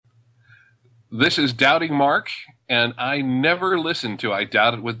This is Doubting Mark, and I never listen to I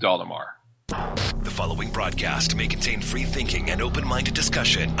Doubt It with Dollemocracy. The following broadcast may contain free thinking and open-minded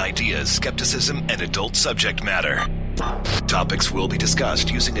discussion, ideas, skepticism, and adult subject matter. Topics will be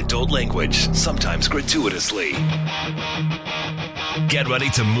discussed using adult language, sometimes gratuitously. Get ready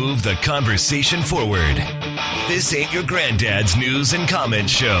to move the conversation forward. This ain't your granddad's news and comment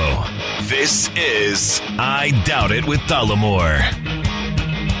show. This is I Doubt It with Dollemocracy.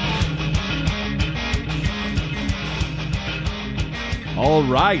 All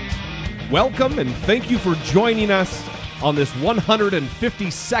right. Welcome and thank you for joining us on this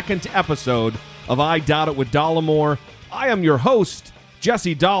 152nd episode of I Doubt It with Dollemocracy. I am your host,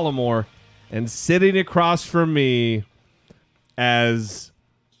 Jesse Dollemocracy, and sitting across from me as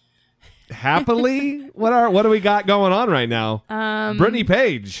happily, what do we got going on right now? Brittany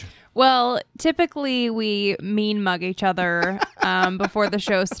Page. Well, typically we mean mug each other before the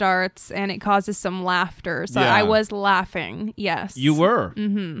show starts, and it causes some laughter. So Yeah. I was laughing, yes. You were.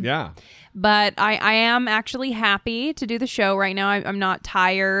 Mm-hmm. Yeah. But I am actually happy to do the show right now. I'm not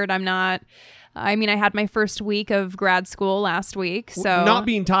tired. I had my first week of grad school last week, so Not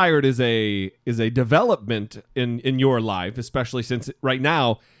being tired is a development in your life, especially since right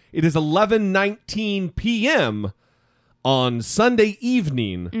now it is 11:19 p.m. on Sunday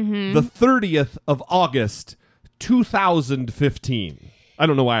evening, the 30th of August, 2015. I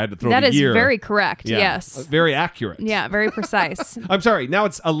don't know why I had to throw that the is year. very correct. Yeah, Yes. very accurate. Yeah, very precise. I'm sorry. Now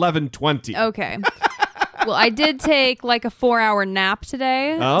it's 11:20. Okay. Well, I did take like a 4-hour nap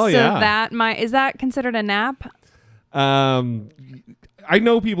today. Oh, so yeah. Is that considered a nap? I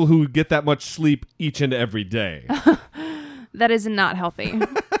know people who get that much sleep each and every day. That is not healthy.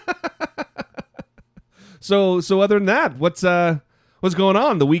 So other than that, what's going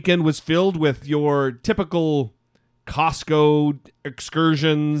on? The weekend was filled with your typical Costco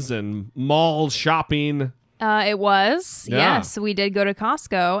excursions and mall shopping. It was. Yeah. Yes, we did go to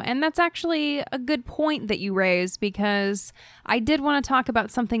Costco. And that's actually a good point that you raised, because I did want to talk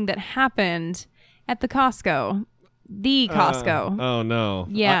about something that happened at the Costco. The Costco. Oh, no.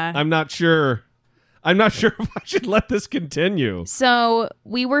 Yeah. I'm not sure. I'm not sure if I should let this continue. So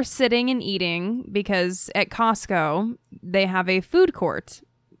we were sitting and eating because at Costco, they have a food court.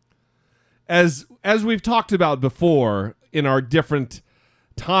 As we've talked about before in our different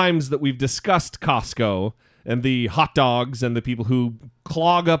times that we've discussed Costco and the hot dogs and the people who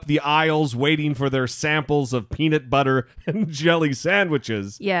clog up the aisles waiting for their samples of peanut butter and jelly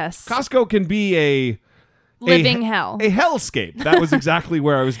sandwiches. Yes. Costco can be a hell. A hellscape. That was exactly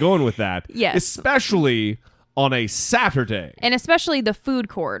where I was going with that. Yes. Especially on a Saturday. And especially the food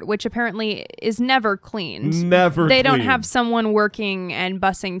court, which apparently is never cleaned. Never They don't cleaned. have someone working and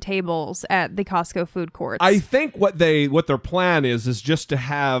bussing tables at the Costco food courts. I think what their plan is just to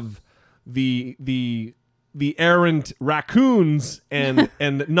have the errant raccoons and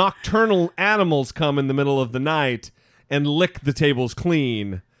nocturnal animals come in the middle of the night and lick the tables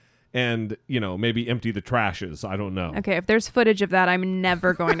clean and, maybe empty the trashes. I don't know. Okay, if there's footage of that, I'm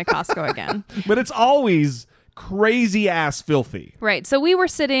never going to Costco again. But it's always crazy ass filthy. Right, so we were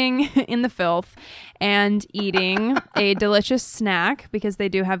sitting in the filth and eating a delicious snack, because they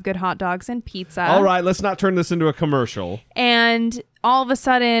do have good hot dogs and pizza. All right, let's not turn this into a commercial. And all of a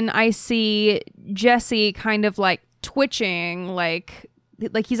sudden, I see Jesse kind of like twitching, like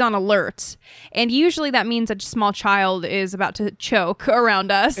he's on alert. And usually that means a small child is about to choke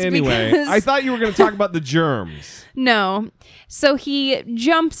around us. Anyway, because... I thought you were going to talk about the germs. No. So he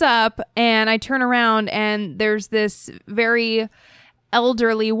jumps up and I turn around and there's this very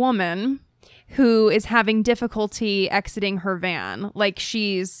elderly woman who is having difficulty exiting her van. Like,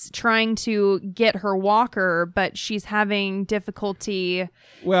 she's trying to get her walker, but she's having difficulty.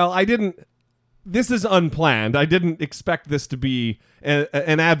 Well, this is unplanned. I didn't expect this to be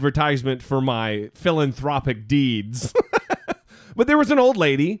an advertisement for my philanthropic deeds. But there was an old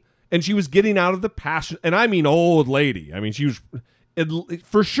lady, and she was getting out of the passenger, and I mean old lady. I mean, she was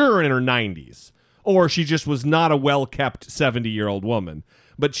for sure in her 90s, or she just was not a well-kept 70-year-old woman.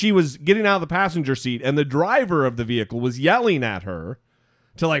 But she was getting out of the passenger seat, and the driver of the vehicle was yelling at her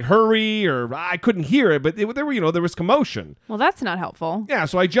to like hurry, or I couldn't hear it, but there was commotion. Well, that's not helpful. Yeah,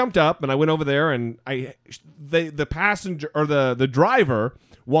 so I jumped up and I went over there, and the passenger or the driver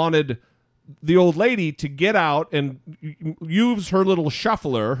wanted the old lady to get out and use her little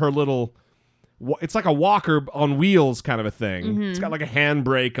shuffler, it's like a walker on wheels kind of a thing. Mm-hmm. It's got like a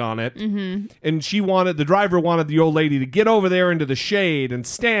handbrake on it. Mm-hmm. And the driver wanted the old lady to get over there into the shade and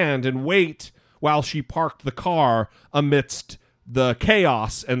stand and wait while she parked the car amidst the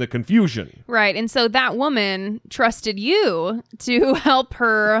chaos and the confusion. Right. And so that woman trusted you to help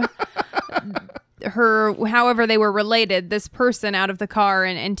her however they were related, this person out of the car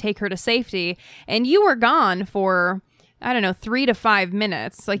and take her to safety. And you were gone for, I don't know, 3 to 5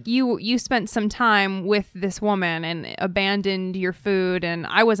 minutes. Like you spent some time with this woman and abandoned your food, and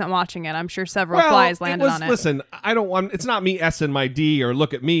I wasn't watching it. I'm sure several flies landed on it. Listen, I don't want, it's not me S-ing my D or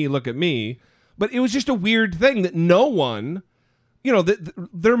look at me, but it was just a weird thing that no one,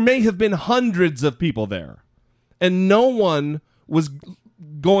 there may have been hundreds of people there, and no one was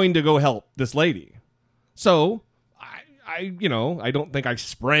going to go help this lady. So I don't think I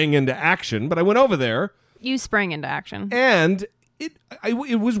sprang into action, but I went over there. You sprang into action. And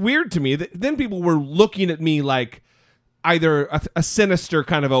it was weird to me that then people were looking at me like either a sinister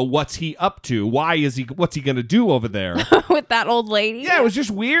kind of a what's he up to? What's he going to do over there? With that old lady? Yeah, it was just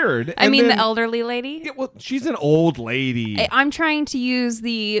weird. I mean, the elderly lady? Yeah, well, she's an old lady. I'm trying to use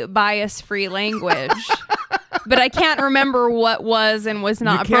the bias-free language. But I can't remember what was and was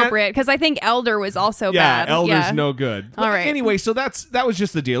not appropriate, because I think elder was also bad. Yeah, elder's no good. All right. Anyway, so that was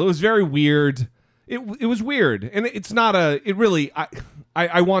just the deal. It was very weird. It was weird, and it's not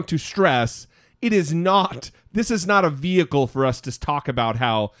I want to stress, this is not a vehicle for us to talk about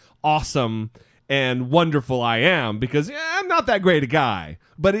how awesome and wonderful I am, because I'm not that great a guy.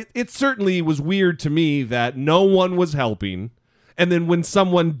 But it certainly was weird to me that no one was helping, and then when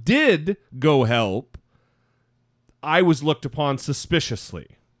someone did go help, I was looked upon suspiciously.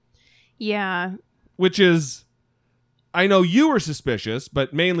 Yeah. Which is, I know you were suspicious,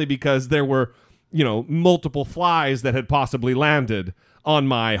 but mainly because there were multiple flies that had possibly landed on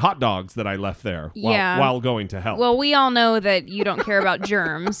my hot dogs that I left there while going to help. Well, we all know that you don't care about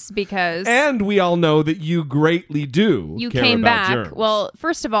germs because... And we all know that you greatly do care about germs. Well,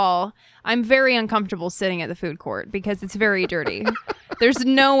 first of all, I'm very uncomfortable sitting at the food court because it's very dirty. There's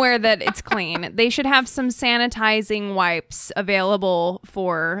nowhere that it's clean. They should have some sanitizing wipes available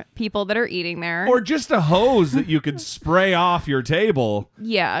for people that are eating there. Or just a hose that you could spray off your table.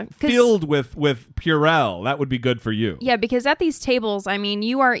 Yeah. Filled with Purell. That would be good for you. Yeah, because at these tables, I mean,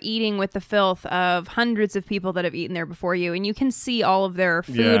 you are eating with the filth of hundreds of people that have eaten there before you, and you can see all of their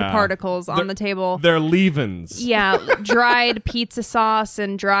food particles on the table. Their leavings. Yeah, dried pizza sauce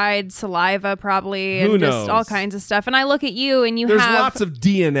and dried saliva probably, and just all kinds of stuff. And I look at you and there's lots of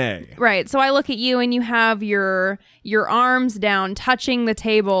DNA. Right. So I look at you and you have your arms down, touching the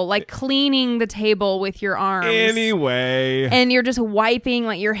table, like cleaning the table with your arms. Anyway. And you're just wiping,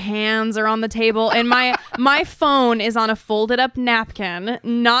 like your hands are on the table. And my phone is on a folded up napkin,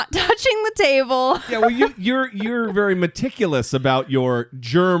 not touching the table. Yeah, well, you're very meticulous about your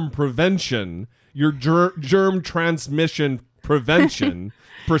germ prevention, your germ transmission prevention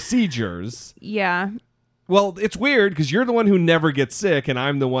procedures. Yeah. Well, it's weird because you're the one who never gets sick, and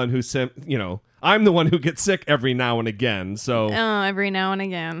I'm the one who I'm the one who gets sick every now and again. So every now and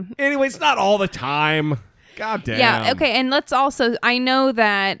again. Anyway, it's not all the time. God damn. Yeah. Okay. And let's also. I know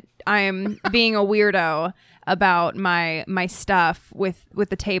that I'm being a weirdo about my stuff with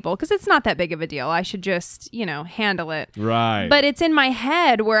the table because it's not that big of a deal. I should just handle it. Right. But it's in my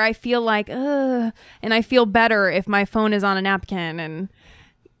head where I feel like and I feel better if my phone is on a napkin, and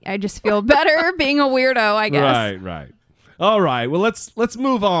I just feel better being a weirdo, I guess. Right. All right. Well, let's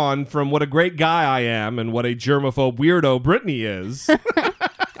move on from what a great guy I am and what a germaphobe weirdo Brittany is.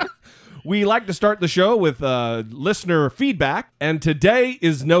 We like to start the show with listener feedback, and today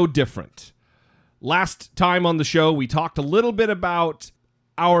is no different. Last time on the show, we talked a little bit about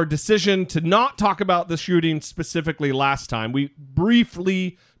our decision to not talk about the shooting specifically last time. We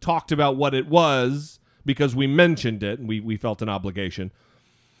briefly talked about what it was because we mentioned it, and we felt an obligation.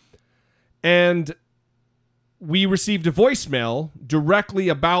 And we received a voicemail directly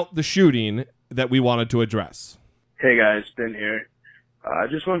about the shooting that we wanted to address. Hey guys, Ben here. I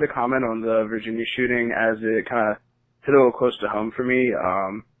just wanted to comment on the Virginia shooting as it kind of hit a little close to home for me.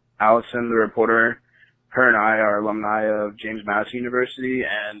 Allison, the reporter, her and I are alumni of James Madison University,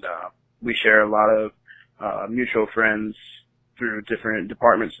 and we share a lot of mutual friends through different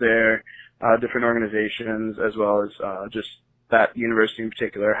departments there, different organizations, as well as just that university in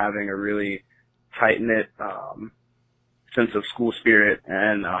particular having a really tight-knit sense of school spirit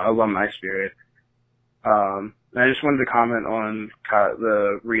and alumni spirit. And I just wanted to comment on kind of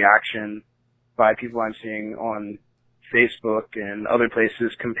the reaction by people I'm seeing on Facebook and other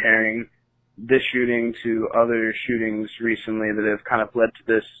places comparing this shooting to other shootings recently that have kind of led to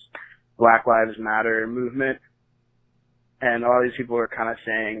this Black Lives Matter movement. And all these people are kind of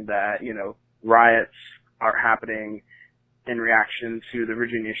saying that, riots are happening in reaction to the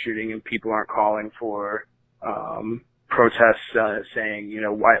Virginia shooting, and people aren't calling for protests saying,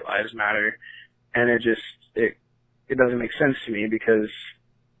 white lives matter. And it doesn't make sense to me because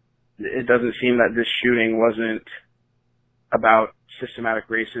it doesn't seem that this shooting wasn't about systematic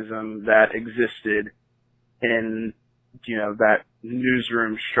racism that existed in, that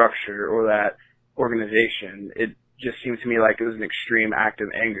newsroom structure or that organization. It just seemed to me like it was an extreme act of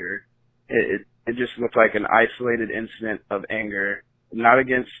anger. It just looked like an isolated incident of anger, not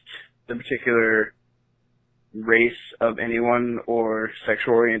against the particular race of anyone or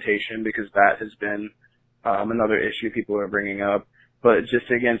sexual orientation, because that has been another issue people are bringing up, but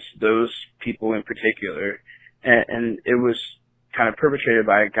just against those people in particular. And it was kind of perpetrated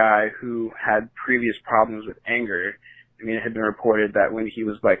by a guy who had previous problems with anger. I mean, it had been reported that when he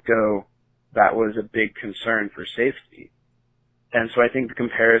was let go, that was a big concern for safety. And so I think the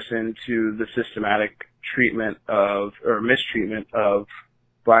comparison to the systematic treatment or mistreatment of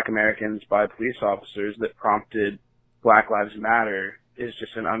Black Americans by police officers that prompted Black Lives Matter is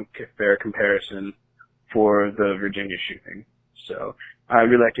just an unfair comparison for the Virginia shooting. So I'd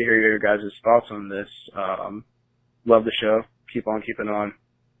really like to hear your guys' thoughts on this. Love the show. Keep on keeping on.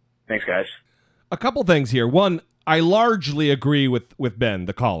 Thanks, guys. A couple things here. One, I largely agree with Ben,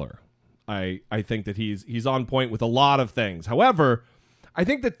 the caller. I think that he's on point with a lot of things. However, I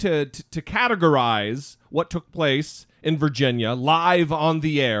think that to categorize what took place in Virginia live on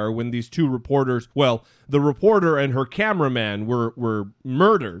the air when these two reporters, well, the reporter and her cameraman were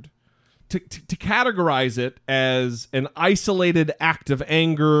murdered, to categorize it as an isolated act of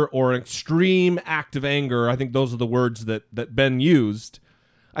anger or an extreme act of anger, I think those are the words that Ben used.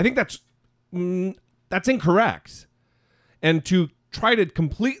 I think that's incorrect. And to try to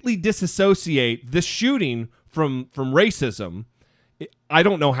completely disassociate this shooting from racism, I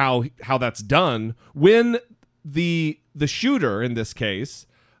don't know how that's done when the shooter in this case,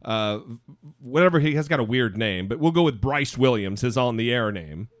 whatever, he has got a weird name, but we'll go with Bryce Williams, his on the air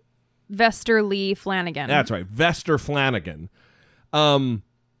name. Vester Lee Flanagan. That's right, Vester Flanagan.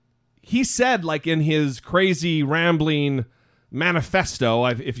 He said, like in his crazy rambling manifesto,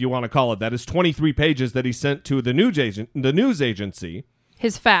 if you want to call it that, his 23 pages that he sent to the news agency.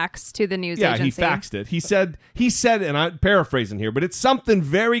 His fax to the news agency. Yeah, he faxed it. He said, and I'm paraphrasing here, but it's something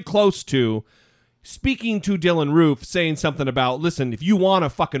very close to speaking to Dylan Roof, saying something about, listen, if you want a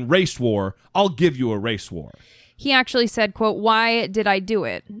fucking race war, I'll give you a race war. He actually said, quote, "Why did I do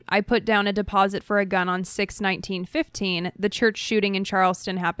it? I put down a deposit for a gun on 6/19/15. The church shooting in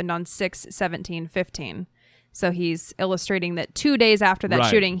Charleston happened on 6/17/15. So he's illustrating that 2 days after that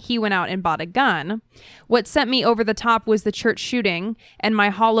shooting, he went out and bought a gun. What sent me over the top was the church shooting, and my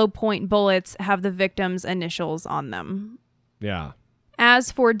hollow point bullets have the victim's initials on them." Yeah.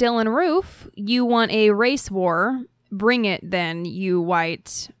 As for Dylan Roof, you want a race war? Bring it then, you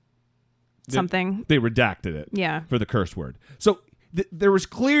white something. They redacted it. Yeah. For the curse word. So there was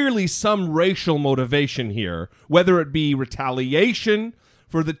clearly some racial motivation here, whether it be retaliation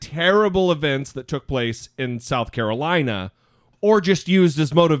for the terrible events that took place in South Carolina, or just used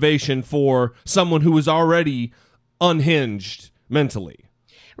as motivation for someone who was already unhinged mentally.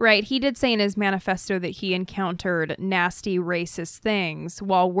 Right. He did say in his manifesto that he encountered nasty racist things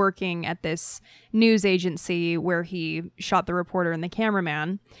while working at this news agency where he shot the reporter and the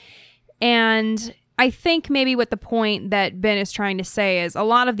cameraman. And I think maybe what the point that Ben is trying to say is a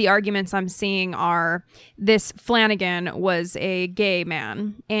lot of the arguments I'm seeing are this Flanagan was a gay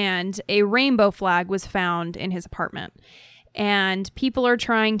man and a rainbow flag was found in his apartment. And people are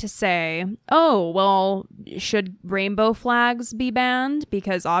trying to say, oh, well, should rainbow flags be banned?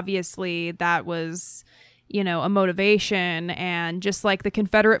 Because obviously that was, a motivation. And just like the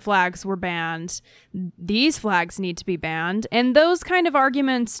Confederate flags were banned, these flags need to be banned. And those kind of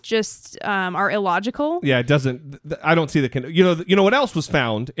arguments just are illogical. Yeah, it doesn't. I don't see the. You know what else was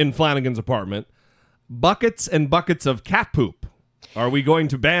found in Flanagan's apartment? Buckets and buckets of cat poop. Are we going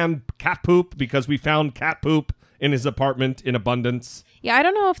to ban cat poop because we found cat poop in his apartment in abundance? Yeah, I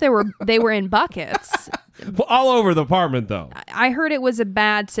don't know if they were in buckets. All over the apartment, though. I heard it was a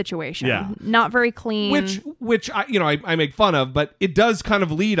bad situation. Yeah. Not very clean. Which I make fun of, but it does kind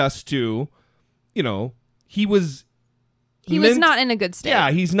of lead us to, he was not in a good state.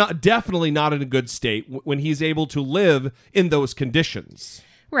 Yeah, he's definitely not in a good state when he's able to live in those conditions.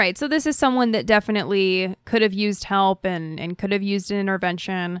 Right. So this is someone that definitely could have used help and could have used an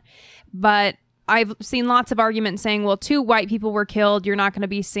intervention. But I've seen lots of arguments saying, well, 2 white people were killed. You're not going to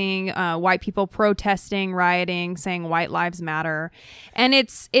be seeing white people protesting, rioting, saying white lives matter. And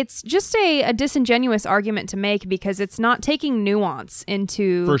it's just a disingenuous argument to make because it's not taking nuance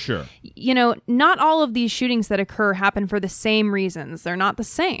into... For sure. Not all of these shootings that occur happen for the same reasons. They're not the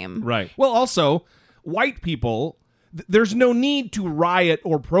same. Right. Well, also, white people... There's no need to riot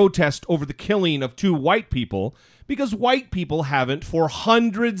or protest over the killing of 2 white people because white people haven't, for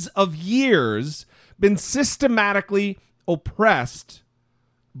hundreds of years, been systematically oppressed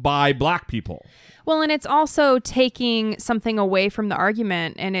by black people. Well, and it's also taking something away from the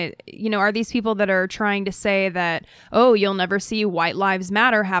argument. And are these people that are trying to say that, oh, you'll never see White Lives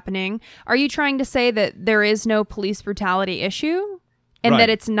Matter happening? Are you trying to say that there is no police brutality issue and that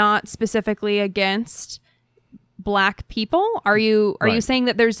it's not specifically against black people? Are you saying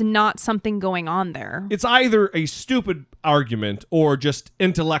that there's not something going on there? It's either a stupid argument or just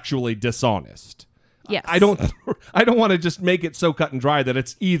intellectually dishonest. Yes. I don't want to just make it so cut and dry that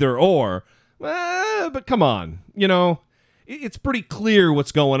it's either or. But come on, it's pretty clear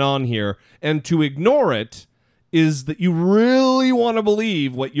what's going on here. And to ignore it is that you really want to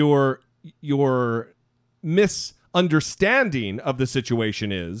believe what your misunderstanding of the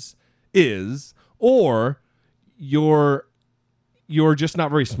situation is, or you're just not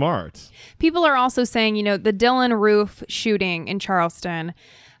very smart. People are also saying, the Dylan Roof shooting in Charleston,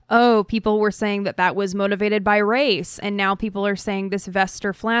 people were saying that was motivated by race. And now people are saying this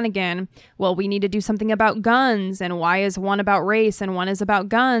Vester Flanagan, well, we need to do something about guns. And why is one about race and one is about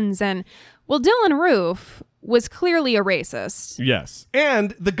guns? And, well, Dylan Roof was clearly a racist. Yes.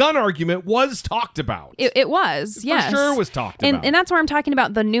 And the gun argument was talked about. It was, yes. For sure was talked about. And that's where I'm talking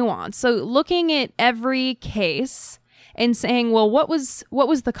about the nuance. So looking at every case and saying, well, what was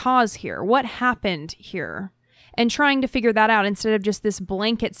the cause here? What happened here? And trying to figure that out instead of just this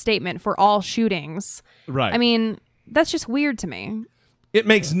blanket statement for all shootings. Right. I mean, that's just weird to me. It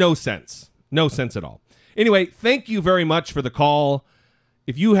makes no sense. No sense at all. Anyway, thank you very much for the call.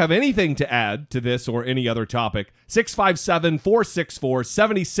 If you have anything to add to this or any other topic,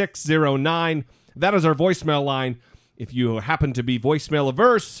 657-464-7609. That is our voicemail line. If you happen to be voicemail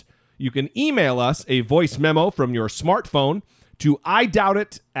averse, you can email us a voice memo from your smartphone to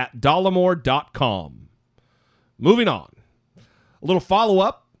idoubtit@dollemore.com. Moving on. A little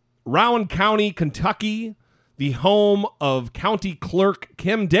follow-up. Rowan County, Kentucky, the home of County Clerk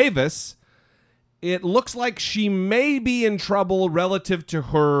Kim Davis. It looks like she may be in trouble relative to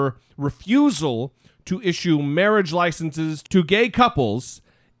her refusal to issue marriage licenses to gay couples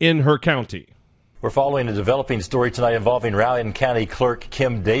in her county. We're following a developing story tonight involving Rowan County Clerk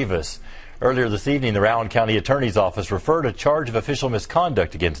Kim Davis. Earlier this evening, the Rowan County Attorney's Office referred a charge of official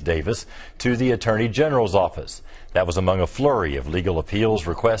misconduct against Davis to the Attorney General's office. That was among a flurry of legal appeals,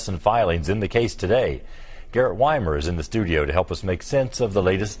 requests, and filings in the case today. Garrett Weimer is in the studio to help us make sense of the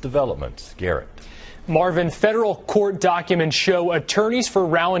latest developments. Garrett. Marvin, federal court documents show attorneys for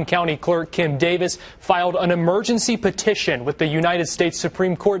Rowan County Clerk Kim Davis filed an emergency petition with the United States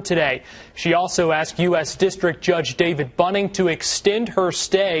Supreme Court today. She also asked U.S. District Judge David Bunning to extend her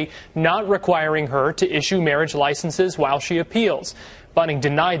stay, not requiring her to issue marriage licenses while she appeals. Bunning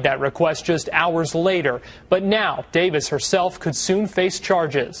denied that request just hours later, but now Davis herself could soon face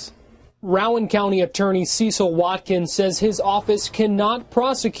charges. Rowan County Attorney Cecil Watkins says his office cannot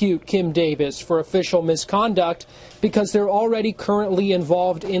prosecute Kim Davis for official misconduct because they're already currently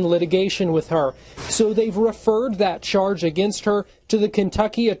involved in litigation with her. So they've referred that charge against her to the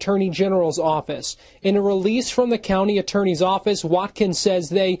Kentucky Attorney General's office. In a release from the county attorney's office, Watkins says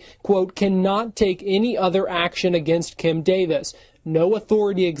they, quote, cannot take any other action against Kim Davis. No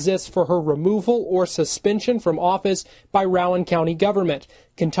authority exists for her removal or suspension from office by Rowan County government.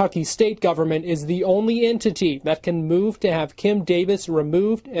 Kentucky state government is the only entity that can move to have Kim Davis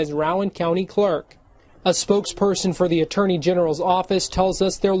removed as Rowan County clerk. A spokesperson for the Attorney General's office tells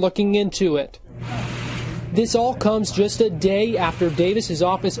us they're looking into it. This all comes just a day after Davis's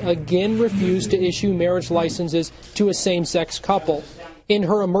office again refused to issue marriage licenses to a same-sex couple. In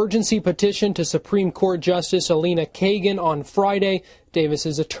her emergency petition to Supreme Court Justice Elena Kagan on Friday,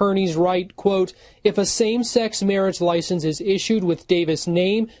 Davis's attorneys write, quote, if a same-sex marriage license is issued with Davis'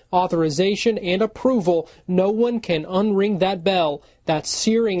 name, authorization, and approval, no one can unring that bell. That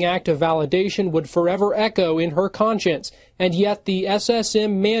searing act of validation would forever echo in her conscience, and yet the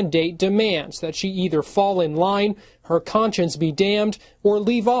SSM mandate demands that she either fall in line, her conscience be damned, or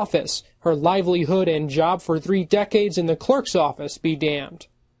leave office, her livelihood and job for 3 decades in the clerk's office be damned.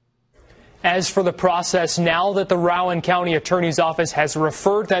 As for the process, now that the Rowan County Attorney's Office has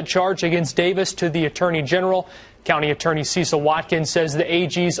referred that charge against Davis to the Attorney General, County Attorney Cecil Watkins says the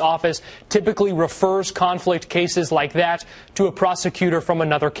AG's office typically refers conflict cases like that to a prosecutor from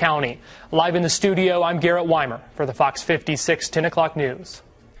another county. Live in the studio, I'm Garrett Weimer for the Fox 56 10 o'clock news.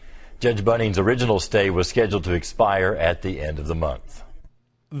 Judge Bunning's original stay was scheduled to expire at the end of the month.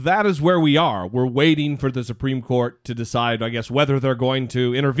 That is where we are. We're waiting for the Supreme Court to decide, I guess, whether they're going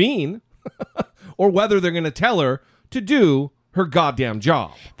to intervene or whether they're going to tell her to do her goddamn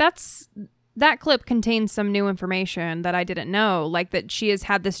job. That's that clip contains some new information that I didn't know, like that she has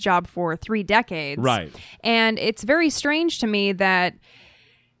had this job for 3 decades. Right. And it's very strange to me that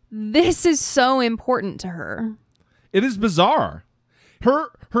this is so important to her. It is bizarre.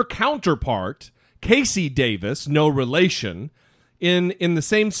 Her counterpart, Casey Davis, no relation, in the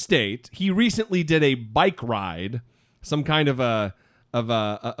same state, he recently did a bike ride, some kind of a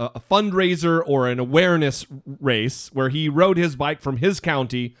fundraiser or an awareness race where he rode his bike from his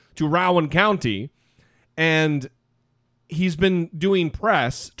county to Rowan County, and he's been doing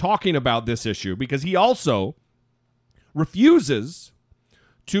press talking about this issue because he also refuses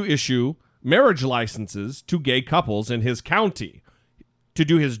to issue marriage licenses to gay couples in his county to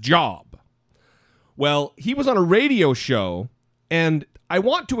do his job. Well, he was on a radio show, and I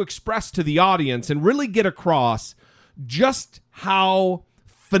want to express to the audience and really get across just how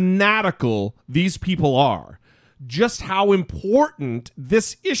fanatical these people are, just how important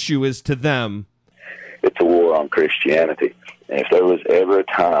this issue is to them. It's a war on Christianity. And if there was ever a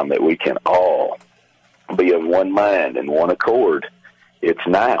time that we can all be of one mind and one accord, it's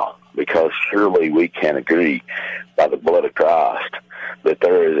now, because surely we can agree by the blood of Christ that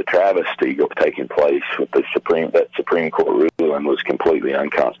there is a travesty taking place with that Supreme Court ruling was completely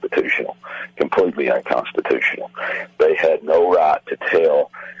unconstitutional. Completely unconstitutional. They had no right to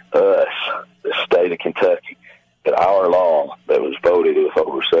tell us, the state of Kentucky, that our law that was voted with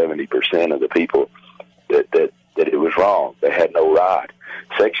over 70% of the people that it was wrong. They had no right.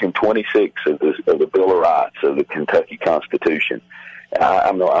 Section 26 of the Bill of Rights of the Kentucky Constitution,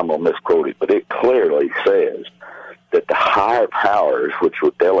 I'm going to misquote it, but it clearly says that the higher powers which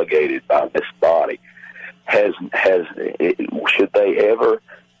were delegated by this body should they ever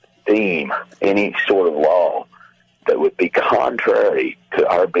deem any sort of law that would be contrary to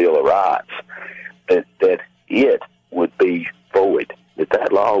our Bill of Rights, that it would be void,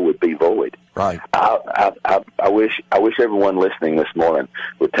 that law would be void. Right. I wish everyone listening this morning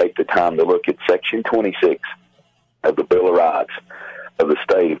would take the time to look at Section 26 of the Bill of Rights of the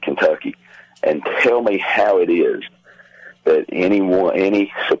state of Kentucky and tell me how it is that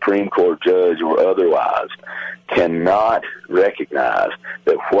any Supreme Court judge or otherwise cannot recognize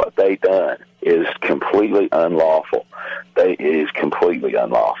that what they done is completely unlawful. It is completely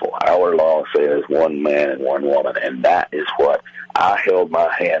unlawful. Our law says one man and one woman, and that is what I held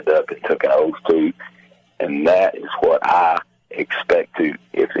my hand up and took an oath to, and that is what I expect to.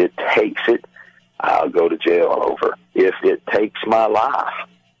 If it takes it, I'll go to jail over. If it takes my life,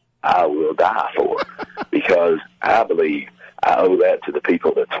 I will die for it, because I believe I owe that to the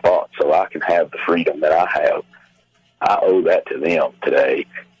people that fought so I can have the freedom that I have. I owe that to them today,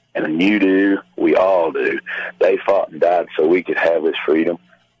 and you do, we all do. They fought and died so we could have this freedom.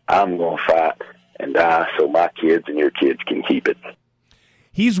 I'm going to fight and die so my kids and your kids can keep it.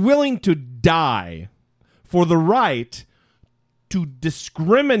 He's willing to die for the right to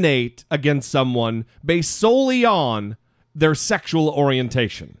discriminate against someone based solely on their sexual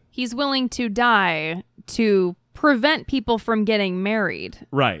orientation. He's willing to die to prevent people from getting married.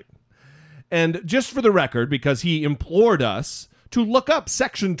 Right. And just for the record, because he implored us to look up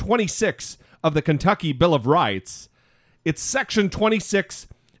Section 26 of the Kentucky Bill of Rights, it's Section 26,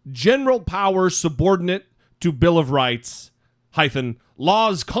 General Powers Subordinate to Bill of Rights,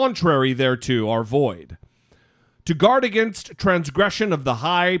 laws contrary thereto are void. To guard against transgression of the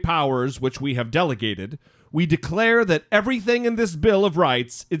high powers which we have delegated, we declare that everything in this Bill of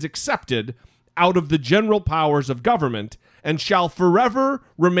Rights is accepted out of the general powers of government and shall forever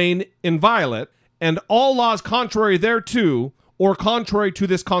remain inviolate, and all laws contrary thereto or contrary to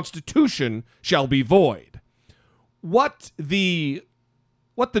this Constitution shall be void. What the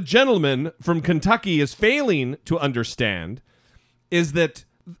gentleman from Kentucky is failing to understand is that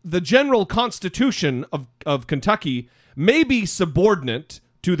the general Constitution of Kentucky may be subordinate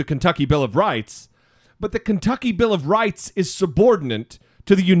to the Kentucky Bill of Rights, but the Kentucky Bill of Rights is subordinate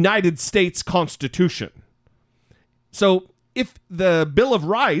to the United States Constitution. So if the Bill of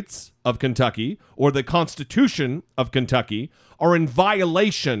Rights of Kentucky or the Constitution of Kentucky are in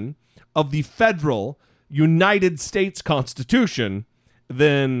violation of the federal United States Constitution,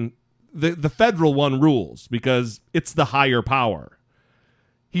 then the federal one rules because it's the higher power.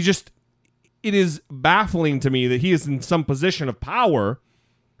 It is baffling to me that he is in some position of power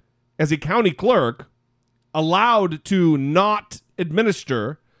as a county clerk, allowed to not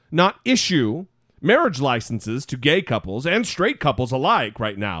issue marriage licenses to gay couples and straight couples alike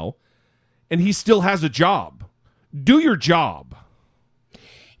right now, and he still has a job. Do your job.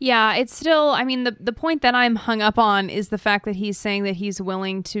 Yeah, it's still, I mean, the point that I'm hung up on is the fact that he's saying that he's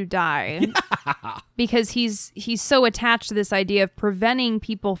willing to die because he's so attached to this idea of preventing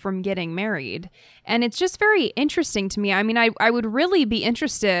people from getting married. And it's just very interesting to me. I mean, I would really be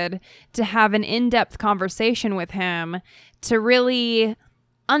interested to have an in-depth conversation with him to really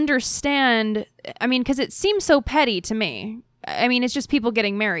understand, I mean, because it seems so petty to me. I mean, it's just people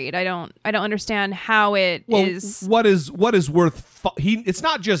getting married. I don't understand how it is. What is worth? It's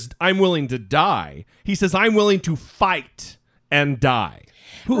not just I'm willing to die. He says I'm willing to fight and die.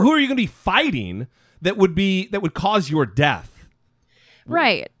 Who are you going to be fighting that would cause your death?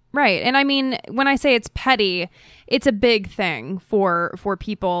 Right. And I mean, when I say it's petty, it's a big thing for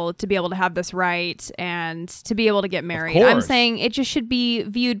people to be able to have this right and to be able to get married. I'm saying it just should be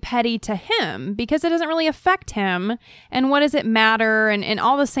viewed petty to him because it doesn't really affect him. And what does it matter? And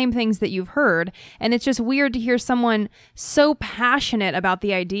all the same things that you've heard. And it's just weird to hear someone so passionate about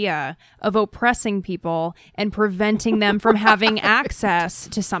the idea of oppressing people and preventing them from having access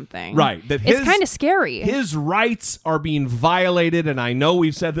to something. Right. It's kind of scary. His rights are being violated. And I know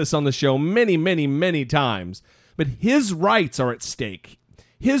we've said this on the show many, many, many times. But his rights are at stake.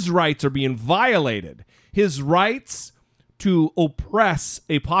 His rights are being violated. His rights to oppress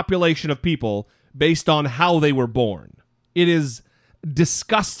a population of people based on how they were born. It is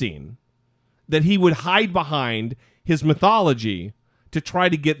disgusting that he would hide behind his mythology to try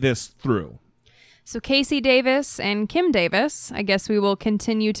to get this through. So Casey Davis and Kim Davis, I guess we will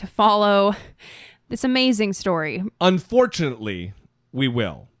continue to follow this amazing story. Unfortunately, we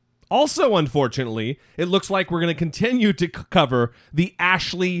will. Also, unfortunately, it looks like we're going to continue to cover the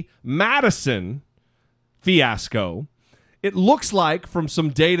Ashley Madison fiasco. It looks like from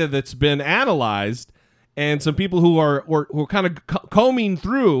some data that's been analyzed and some people who are kind of combing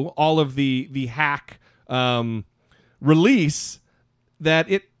through all of the hack release that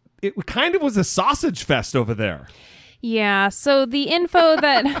it kind of was a sausage fest over there. Yeah, so the info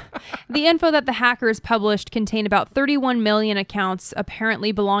that the hackers published contained about 31 million accounts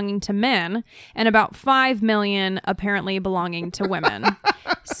apparently belonging to men and about 5 million apparently belonging to women.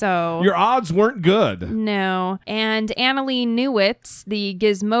 So your odds weren't good. No. And Annalee Newitz, the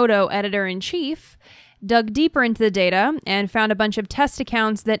Gizmodo editor-in-chief, dug deeper into the data and found a bunch of test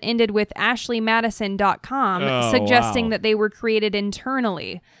accounts that ended with ashleymadison.com, suggesting that they were created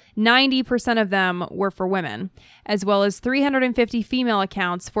internally. 90% of them were for women, as well as 350 female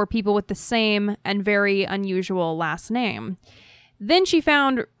accounts for people with the same and very unusual last name. Then she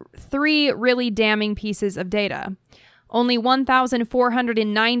found 3 really damning pieces of data. Only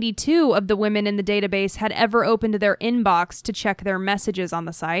 1,492 of the women in the database had ever opened their inbox to check their messages on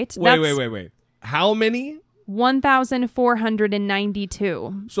the site. Wait. How many?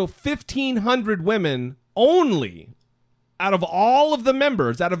 1,492. So 1,500 women only out of all of the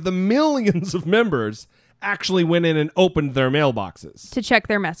members, out of the millions of members, actually went in and opened their mailboxes to check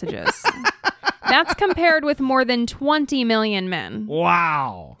their messages. That's compared with more than 20 million men.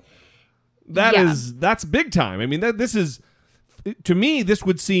 Wow. That's big time. I mean, this is, to me, this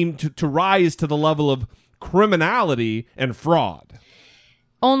would seem to rise to the level of criminality and fraud.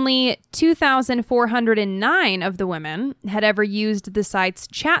 Only 2,409 of the women had ever used the site's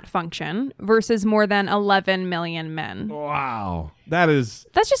chat function versus more than 11 million men. Wow. That's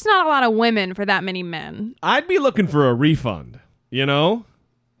just not a lot of women for that many men. I'd be looking for a refund, you know?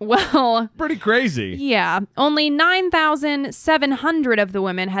 Well, pretty crazy. Yeah. Only 9,700 of the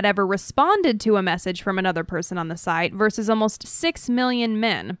women had ever responded to a message from another person on the site versus almost 6 million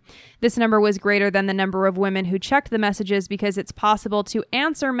men. This number was greater than the number of women who checked the messages because it's possible to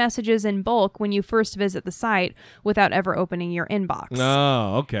answer messages in bulk when you first visit the site without ever opening your inbox.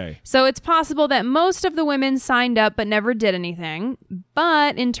 Oh, okay. So it's possible that most of the women signed up but never did anything.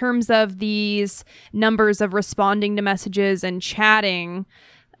 But in terms of these numbers of responding to messages and chatting,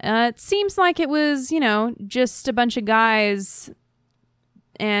 it seems like it was, just a bunch of guys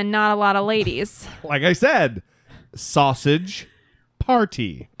and not a lot of ladies. Like I said, sausage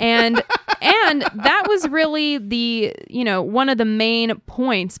party. And that was really the, one of the main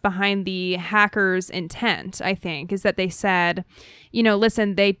points behind the hackers' intent, I think, is that they said,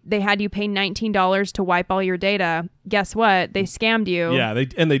 listen, they had you pay $19 to wipe all your data. Guess what? They scammed you. Yeah, they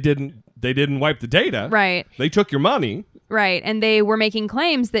didn't wipe the data. Right. They took your money. Right. And they were making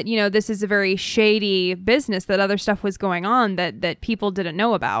claims that, this is a very shady business, that other stuff was going on that people didn't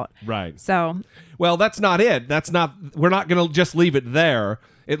know about. Right. So. Well, that's not it. We're not going to just leave it there.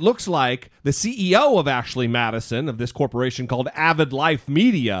 It looks like the CEO of Ashley Madison, of this corporation called Avid Life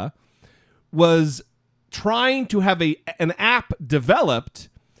Media, was trying to have an app developed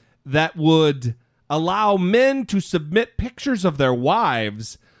that would allow men to submit pictures of their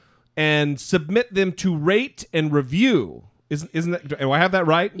wives and submit them to rate and review. Isn't that, do I have that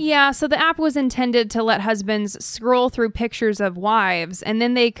right? Yeah, so the app was intended to let husbands scroll through pictures of wives, and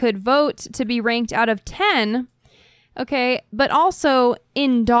then they could vote to be ranked out of 10, okay, but also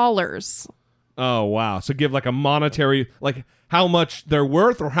in dollars. Oh, wow. So give like a monetary, like how much they're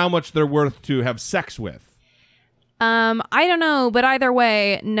worth or how much they're worth to have sex with? I don't know, but either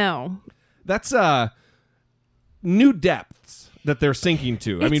way, no. That's new depths that they're sinking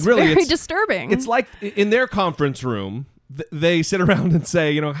to. It's very disturbing. It's like in their conference room, they sit around and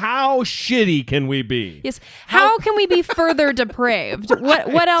say, how shitty can we be? Yes. How can we be further depraved? Right.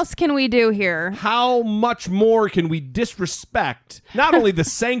 What else can we do here? How much more can we disrespect not only the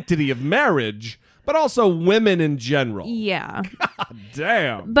sanctity of marriage, but also women in general? Yeah. God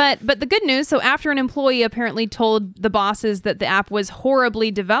damn. But the good news, so after an employee apparently told the bosses that the app was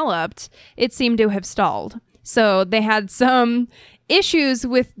horribly developed, it seemed to have stalled. So they had some issues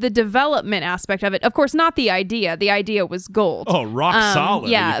with the development aspect of it. Of course, not the idea. The idea was gold. Oh, rock solid.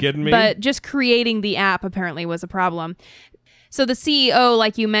 Yeah, Are you kidding me? But just creating the app apparently was a problem. So the CEO,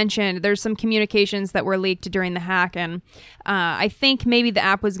 like you mentioned, there's some communications that were leaked during the hack, and I think maybe the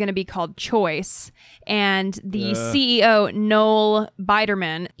app was going to be called Choice. And the CEO, Noel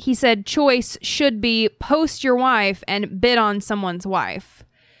Biderman, he said Choice should be post your wife and bid on someone's wife.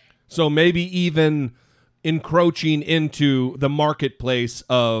 So maybe even encroaching into the marketplace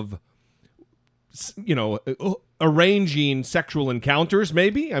of, arranging sexual encounters,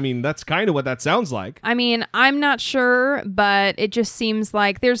 maybe? I mean, that's kind of what that sounds like. I mean, I'm not sure, but it just seems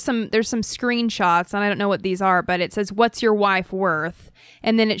like there's some screenshots, and I don't know what these are, but it says, "What's your wife worth?"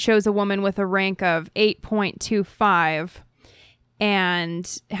 And then it shows a woman with a rank of 8.25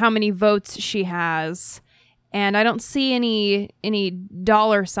 and how many votes she has. And I don't see any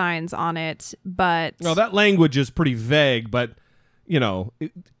dollar signs on it, but... No, that language is pretty vague, but,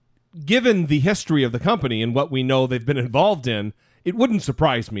 given the history of the company and what we know they've been involved in, it wouldn't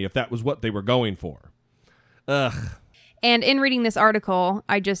surprise me if that was what they were going for. Ugh. And in reading this article,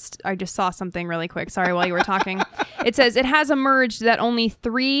 I just saw something really quick. Sorry, while you were talking. It says, it has emerged that only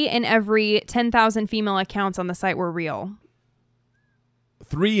 3 in every 10,000 female accounts on the site were real.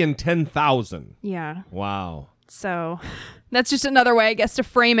 3 in 10,000. Yeah. Wow. So that's just another way, I guess, to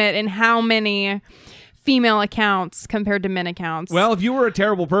frame it in how many female accounts compared to men accounts. Well, if you were a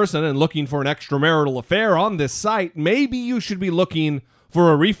terrible person and looking for an extramarital affair on this site, maybe you should be looking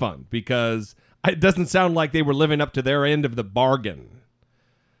for a refund, because it doesn't sound like they were living up to their end of the bargain.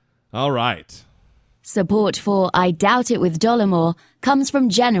 All right. Support for I Doubt It with Dollemore comes from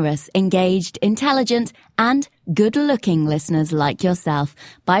generous, engaged, intelligent, and good-looking listeners like yourself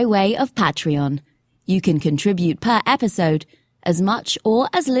by way of Patreon. You can contribute per episode, as much or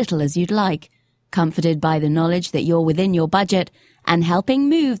as little as you'd like, comforted by the knowledge that you're within your budget and helping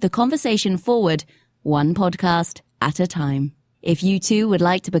move the conversation forward, one podcast at a time. If you too would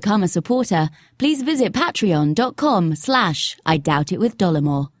like to become a supporter, please visit patreon.com/I Doubt It with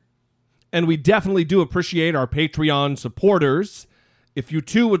Dollemore. And we definitely do appreciate our Patreon supporters. If you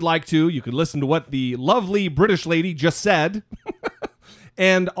too would like to, you could listen to what the lovely British lady just said.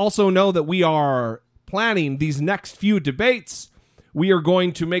 And also know that we are planning these next few debates. We are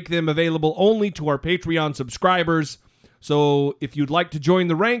going to make them available only to our Patreon subscribers. So if you'd like to join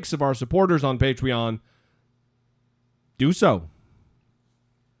the ranks of our supporters on Patreon, do so.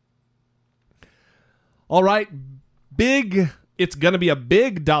 All right, it's going to be a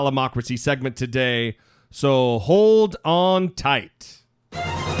big Dollemocracy segment today, so hold on tight.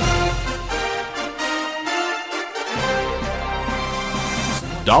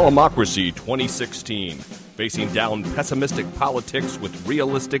 Dollemocracy 2016, facing down pessimistic politics with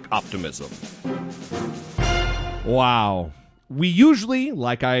realistic optimism. Wow. We usually,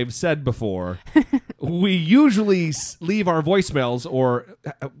 like I've said before, we usually leave our voicemails or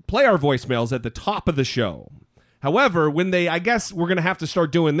play our voicemails at the top of the show. However, I guess we're going to have to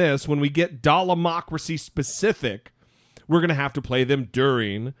start doing this when we get Dollemocracy specific, we're going to have to play them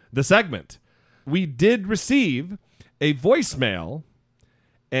during the segment. We did receive a voicemail,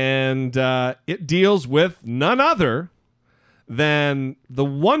 and it deals with none other than the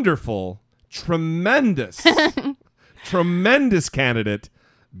wonderful, tremendous candidate,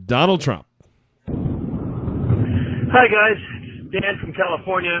 Donald Trump. Hi, guys. It's Dan from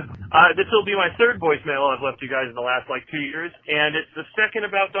California. This will be my third voicemail I've left you guys in the last, 2 years, and it's the second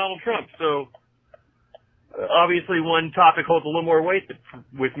about Donald Trump. So, obviously, one topic holds a little more weight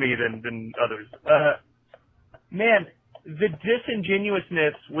with me than others. Man, the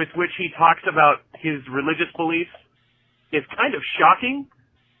disingenuousness with which he talks about his religious beliefs is kind of shocking,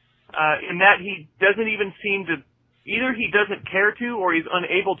 in that he doesn't even seem to either he doesn't care to or he's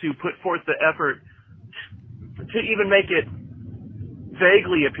unable to put forth the effort to even make it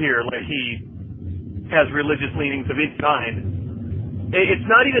vaguely appear like he has religious leanings of any kind. It's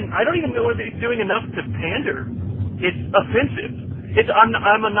not even, I don't even know if he's doing enough to pander. It's offensive.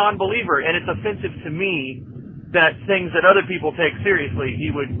 I'm a non-believer, and it's offensive to me that things that other people take seriously,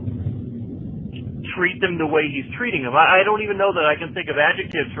 he would treat them the way he's treating them. I don't even know that I can think of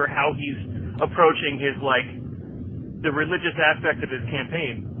adjectives for how he's approaching his, like, the religious aspect of his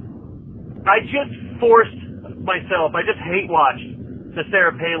campaign. I just forced myself, I just hate watched the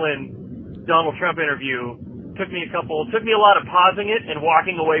Sarah Palin Donald Trump interview. Took me a lot of pausing it and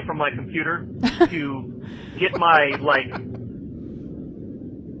walking away from my computer to get my, like,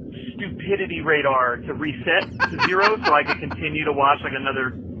 stupidity radar to reset to 0 so I could continue to watch like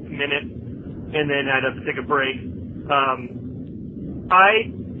another minute, and then I'd have to take a break.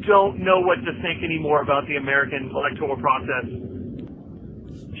 I don't know what to think anymore about the American electoral process.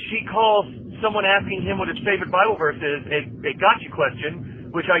 She calls someone asking him what his favorite Bible verse is a gotcha question,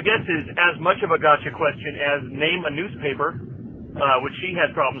 which I guess is as much of a gotcha question as name a newspaper, which she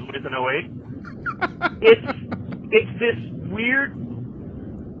had problems with in 08. It's this weird,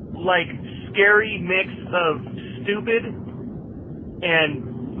 like, scary mix of stupid and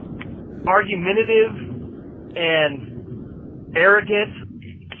argumentative and arrogant.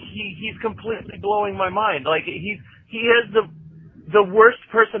 He's completely blowing my mind. Like, he has the worst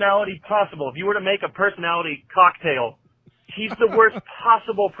personality possible. If you were to make a personality cocktail, he's the worst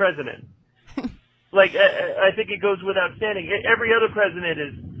possible president. Like, I think it goes without saying. Every other president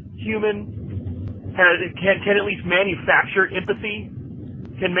is human, can at least manufacture empathy,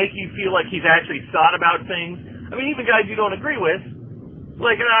 can make you feel like he's actually thought about things. I mean, even guys you don't agree with.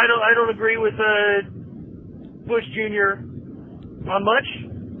 Like, I don't agree with Bush Jr. on much,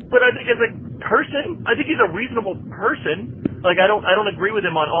 but I think as a person, I think he's a reasonable person. Like, I don't agree with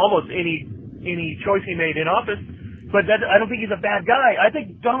him on almost any choice he made in office, but I don't think he's a bad guy. I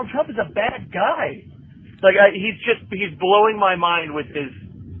think Donald Trump is a bad guy. Like, he's blowing my mind with his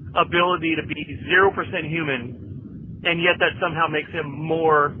ability to be 0% human, and yet that somehow makes him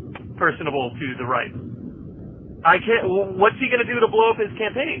more personable to the right. What's he going to do to blow up his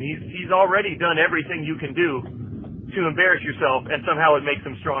campaign? He's already done everything you can do to embarrass yourself, and somehow it makes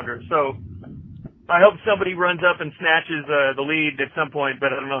him stronger. So I hope somebody runs up and snatches the lead at some point,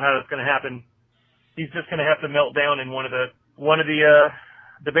 but I don't know how that's going to happen. He's just going to have to melt down in one of the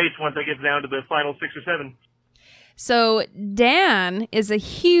debates once it gets down to the final 6 or 7. So Dan is a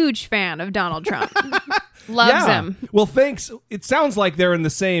huge fan of Donald Trump. Loves him. Well, thanks. It sounds like they're in the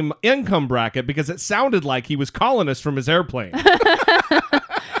same income bracket because it sounded like he was calling us from his airplane.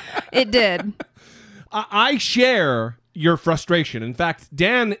 It did. I share your frustration. In fact,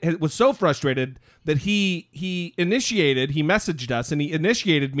 Dan was so frustrated that he messaged us and he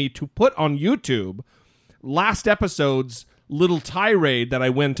initiated me to put on YouTube last episode's little tirade that I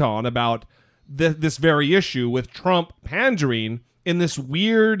went on about this very issue with Trump pandering in this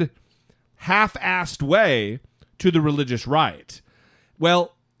weird, half-assed way to the religious right.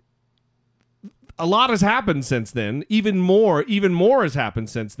 Well, a lot has happened since then. Even more has happened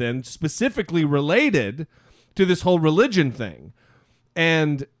since then, specifically related to this whole religion thing.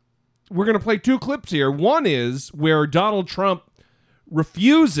 And we're going to play 2 clips here. One is where Donald Trump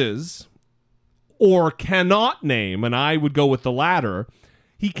refuses or cannot name, and I would go with the latter.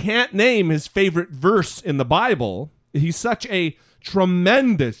 He can't name his favorite verse in the Bible. He's such a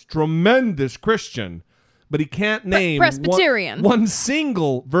tremendous Christian, but he can't name Presbyterian. one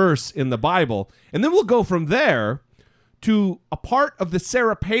single verse in the Bible. And then we'll go from there to a part of the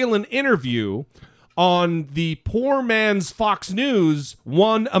Sarah Palin interview on the poor man's Fox News,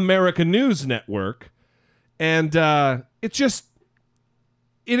 One America News Network. And it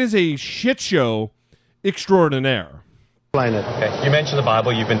is a shit show extraordinaire. Okay. You mentioned the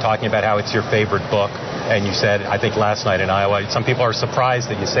Bible. You've been talking about how it's your favorite book, and you said, I think last night in Iowa, some people are surprised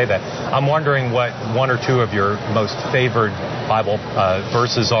that you say that. I'm wondering what 1 or 2 of your most favorite Bible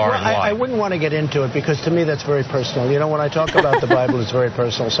verses are, and why. I wouldn't want to get into it because to me that's very personal. You know, when I talk about the Bible, it's very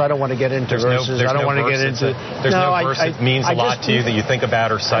personal, so I don't want to get into verses. I don't want to get into. There's no verse that means a lot to you that you think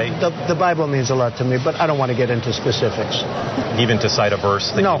about or cite. The Bible means a lot to me, but I don't want to get into specifics. Even to cite a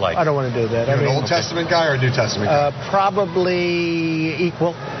verse that you like. No, I don't want to do that. You're an Old Testament guy or a New Testament guy? Probably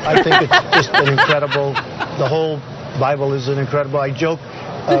equal. I think it's just an incredible. The whole Bible is an incredible. I joke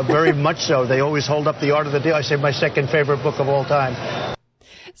very much so. They always hold up the Art of the Deal. I say my second favorite book of all time.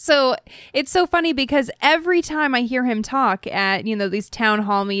 So it's so funny because every time I hear him talk at, these town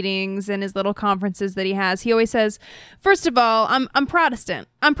hall meetings and his little conferences that he has, he always says, first of all, I'm Protestant.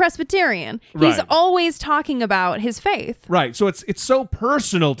 I'm Presbyterian. He's Right. always talking about his faith. Right. So it's so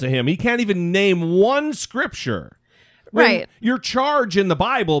personal to him. He can't even name one scripture. When Right. your charge in the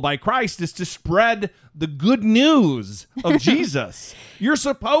Bible by Christ is to spread the good news of Jesus. You're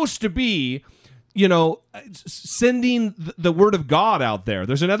supposed to be, sending the word of God out there.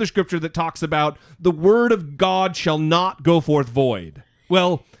 There's another scripture that talks about the word of God shall not go forth void.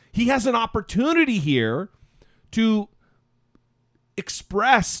 Well, he has an opportunity here to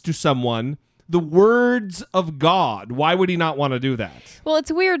express to someone the words of God. Why would he not want to do that? Well,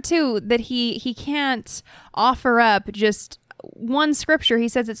 it's weird too that he can't offer up just one scripture. He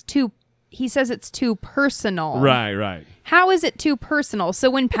says it's too personal. Right. How is it too personal? So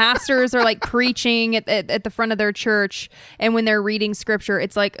when pastors are like preaching at the front of their church and when they're reading scripture,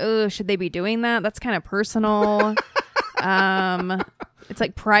 it's like, oh, should they be doing that? That's kind of personal. It's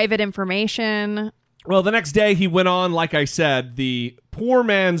like private information. Well, the next day he went on, like I said, the poor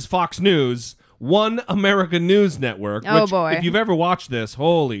man's Fox News, One American News Network. Oh, which, boy. If you've ever watched this,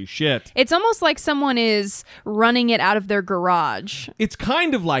 holy shit. It's almost like someone is running it out of their garage. It's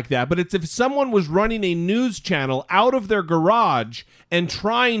kind of like that, but it's if someone was running a news channel out of their garage and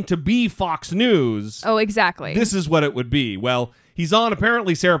trying to be Fox News. Oh, exactly. This is what it would be. Well, he's on,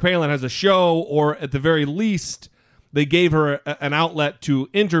 apparently Sarah Palin has a show, or at the very least, they gave her an outlet to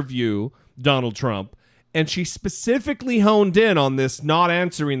interview Donald Trump, and she specifically honed in on this not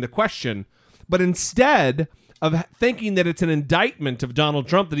answering the question, but instead of thinking that it's an indictment of Donald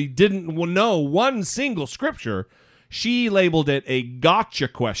Trump that he didn't know one single scripture, she labeled it a gotcha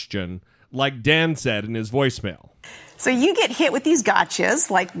question, like Dan said in his voicemail. So you get hit with these gotchas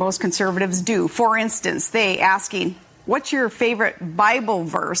like most conservatives do. For instance, they asking, what's your favorite Bible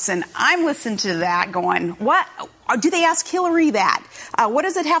verse? And I'm listening to that going, what? Do they ask Hillary that? What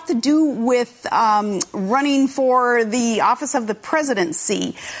does it have to do with running for the office of the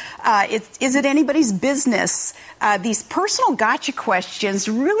presidency? Is it anybody's business? These personal gotcha questions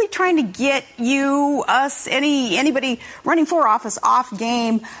really trying to get you, us, anybody running for office off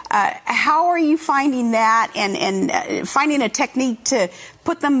game. How are you finding that and finding a technique to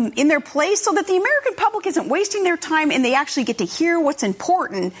put them in their place so that the American public isn't wasting their time and they actually get to hear what's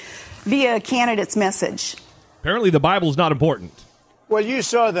important via a candidate's message? Apparently the Bible's not important. Well, you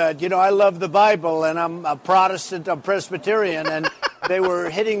saw that. I love the Bible, and I'm a Protestant, I'm Presbyterian, and they were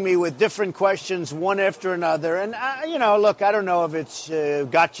hitting me with different questions one after another. And, look, I don't know if it's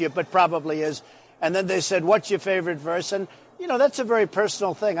gotcha, but probably is. And then they said, what's your favorite verse? And, that's a very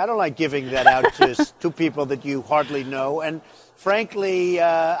personal thing. I don't like giving that out to people that you hardly know. And, frankly,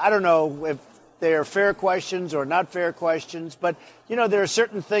 I don't know if they are fair questions or not fair questions. But, there are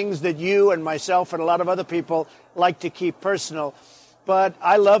certain things that you and myself and a lot of other people like to keep personal. But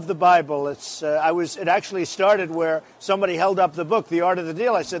I love the Bible. It actually started where somebody held up the book, The Art of the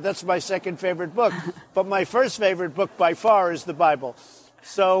Deal. I said, that's my second favorite book. But my first favorite book by far is the Bible.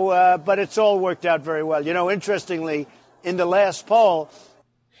 So, but it's all worked out very well. Interestingly, in the last poll,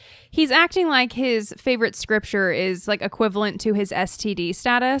 he's acting like his favorite scripture is like equivalent to his STD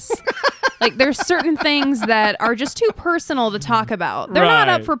status. Like there's certain things that are just too personal to talk about. They're not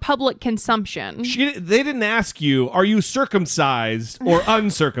up for public consumption. They didn't ask you, are you circumcised or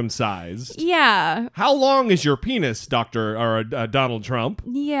uncircumcised? Yeah. How long is your penis, Donald Trump?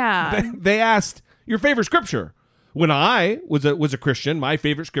 Yeah. They asked your favorite scripture. When I was a Christian, my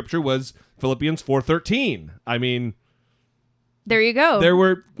favorite scripture was Philippians 4:13. I mean, there you go. There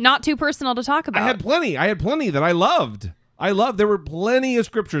were not too personal to talk about. I had plenty that I loved. There were plenty of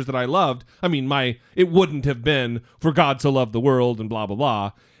scriptures that I loved. I mean, it wouldn't have been for God so loved the world and blah, blah,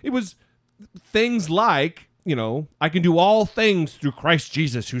 blah. It was things like, I can do all things through Christ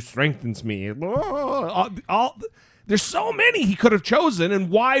Jesus who strengthens me. There's so many he could have chosen,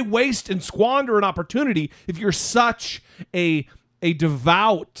 and why waste and squander an opportunity if you're such a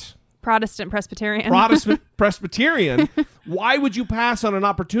devout Protestant Presbyterian. Why would you pass on an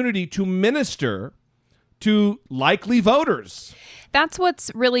opportunity to minister to likely voters? That's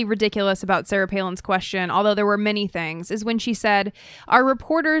what's really ridiculous about Sarah Palin's question, although there were many things, is when she said, are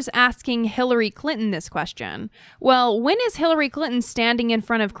reporters asking Hillary Clinton this question? Well, when is Hillary Clinton standing in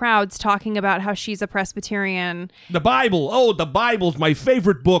front of crowds talking about how she's a Presbyterian? The Bible. Oh, the Bible's my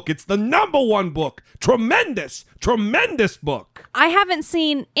favorite book. It's the #1 book. Tremendous book. I haven't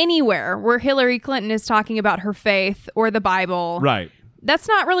seen anywhere where Hillary Clinton is talking about her faith or the Bible. Right. That's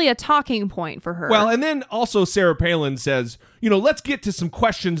not really a talking point for her. Well, and then also Sarah Palin says, let's get to some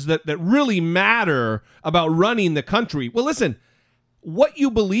questions that really matter about running the country. Well, listen, what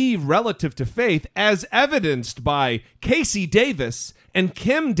you believe relative to faith, as evidenced by Casey Davis and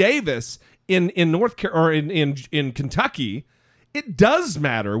Kim Davis in Kentucky, it does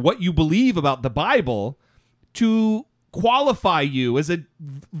matter what you believe about the Bible to qualify you as a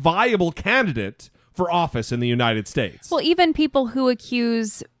viable candidate for office in the United States. Well, even people who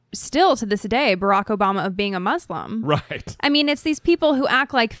accuse, still to this day, Barack Obama of being a Muslim. Right. I mean, it's these people who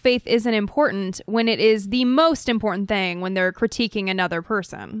act like faith isn't important when it is the most important thing when they're critiquing another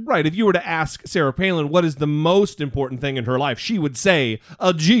person. Right. If you were to ask Sarah Palin what is the most important thing in her life, she would say,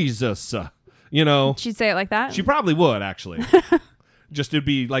 Jesus. You know? She'd say it like that? She probably would, actually. Just it'd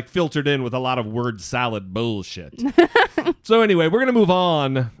be like filtered in with a lot of word salad bullshit. So anyway, we're going to move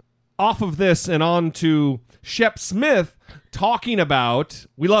on off of this and on to Shep Smith talking about,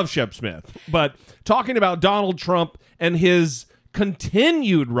 we love Shep Smith, but talking about Donald Trump and his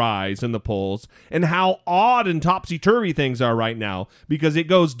continued rise in the polls and how odd and topsy-turvy things are right now, because it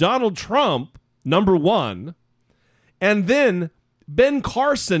goes Donald Trump, number 1, and then Ben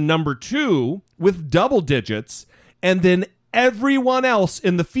Carson, number 2, with double digits, and then everyone else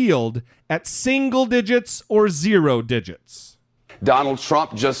in the field at single digits or 0 digits. Donald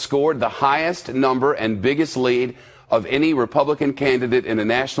Trump just scored the highest number and biggest lead of any Republican candidate in a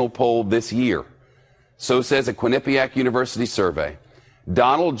national poll this year. So says a Quinnipiac University survey.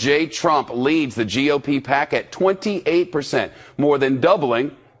 Donald J. Trump leads the GOP pack at 28%, more than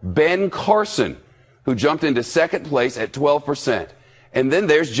doubling Ben Carson, who jumped into second place at 12%. And then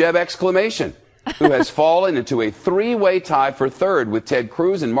there's Jeb Exclamation, who has fallen into a 3-way tie for third with Ted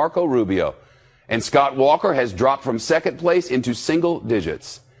Cruz and Marco Rubio. And Scott Walker has dropped from second place into single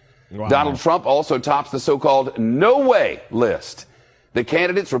digits. Wow. Donald Trump also tops the so-called no way list. The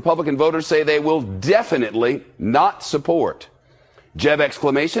candidates Republican voters say they will definitely not support. Jeb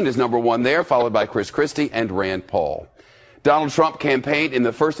Exclamation is number 1 there, followed by Chris Christie and Rand Paul. Donald Trump campaigned in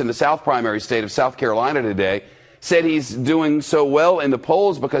the first in the South primary state of South Carolina today, said he's doing so well in the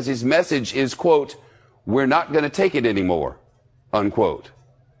polls because his message is, quote, we're not going to take it anymore, unquote.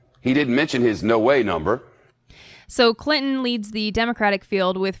 He didn't mention his no way number. So Clinton leads the Democratic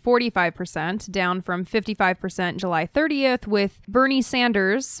field with 45%, down from 55% July 30th, with Bernie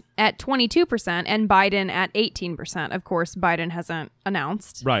Sanders at 22% and Biden at 18%. Of course, Biden hasn't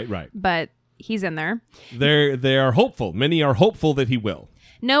announced. Right. But he's in there. They are hopeful. Many are hopeful that he will.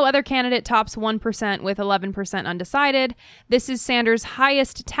 No other candidate tops 1% with 11% undecided. This is Sanders'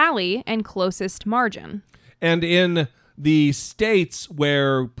 highest tally and closest margin. And in the states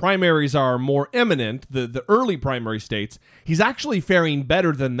where primaries are more imminent, the early primary states, he's actually faring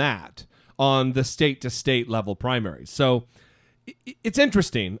better than that on the state-to-state level primaries. So it's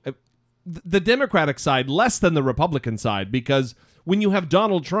interesting. The Democratic side less than the Republican side, because when you have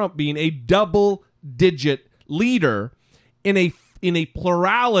Donald Trump being a double-digit leader in a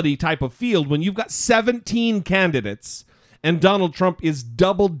plurality type of field, when you've got 17 candidates and Donald Trump is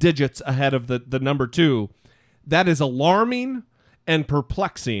double digits ahead of the number 2, that is alarming and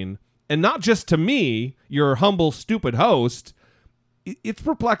perplexing. And not just to me, your humble, stupid host. It's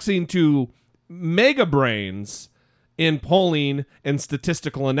perplexing to mega brains in polling and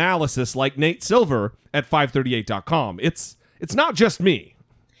statistical analysis like Nate Silver at 538.com. It's not just me.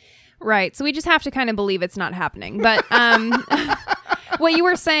 Right. So we just have to kind of believe it's not happening. But what you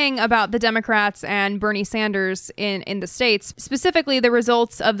were saying about the Democrats and Bernie Sanders in the states, specifically the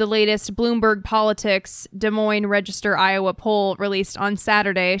results of the latest Bloomberg Politics Des Moines Register Iowa poll released on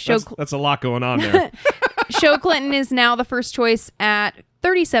Saturday that's a lot going on there. show Clinton is now the first choice at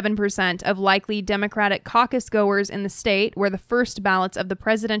 37% of likely Democratic caucus goers in the state, where the first ballots of the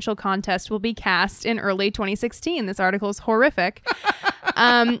presidential contest will be cast in early 2016. This article is horrific.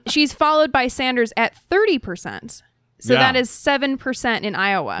 She's followed by Sanders at 30%. So that is 7% in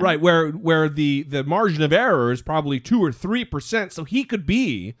Iowa. Right, where the margin of error is probably 2 or 3%. So he could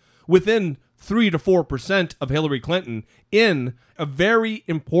be within 3 to 4% of Hillary Clinton in a very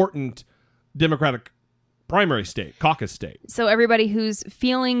important Democratic primary state, caucus state. So everybody who's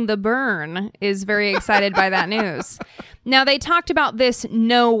feeling the burn is very excited by that news. Now, they talked about this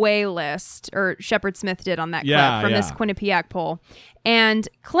no way list, or Shepard Smith did on that clip from this Quinnipiac poll. And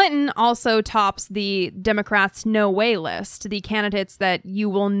Clinton also tops the Democrats' no way list, the candidates that you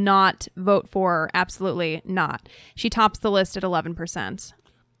will not vote for, absolutely not. She tops the list at 11%.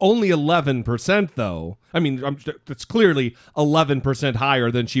 Only 11%, though. I mean, it's clearly 11%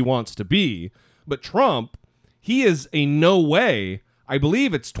 higher than she wants to be. But Trump, he is a no way. I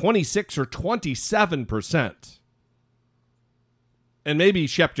believe it's 26 or 27%. And maybe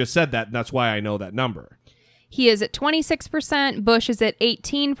Shep just said that, and that's why I know that number. He is at 26%. Bush is at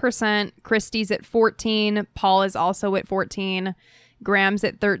 18%. Christie's at 14%. Paul is also at 14%. Graham's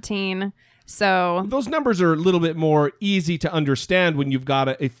at 13. So those numbers are a little bit more easy to understand when you've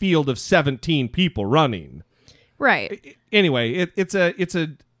got a field of 17 people running. Right. Anyway, it's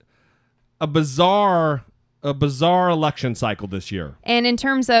a bizarre election cycle this year. And in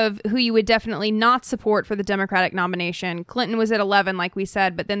terms of who you would definitely not support for the Democratic nomination, Clinton was at 11, like we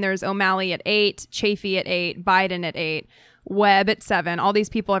said, but then there's O'Malley at 8, Chafee at 8, Biden at 8, Webb at 7. All these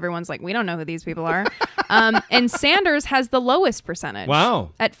people, everyone's like, we don't know who these people are. And Sanders has the lowest percentage.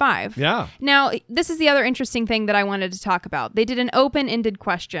 Wow. At 5. Yeah. Now, this is the other interesting thing that I wanted to talk about. They did an open-ended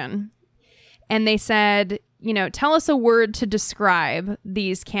question, and they said, tell us a word to describe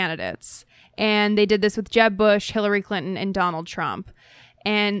these candidates. And they did this with Jeb Bush, Hillary Clinton, and Donald Trump.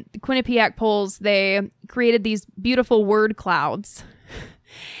 And the Quinnipiac polls, they created these beautiful word clouds.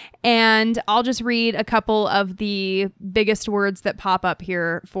 And I'll just read a couple of the biggest words that pop up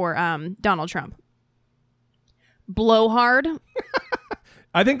here for Donald Trump. Blowhard.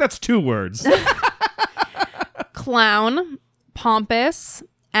 I think that's 2 words. Clown. Pompous.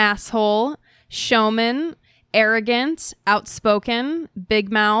 Asshole. Showman. Arrogant, outspoken,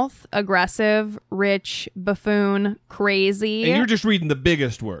 big mouth, aggressive, rich, buffoon, crazy. And you're just reading the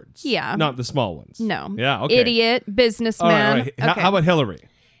biggest words. Yeah. Not the small ones. No. Yeah, okay. Idiot, businessman. All right. Okay. How about Hillary?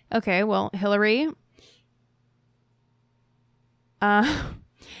 Okay, well, Hillary.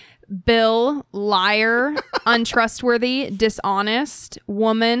 Bill, liar, untrustworthy, dishonest,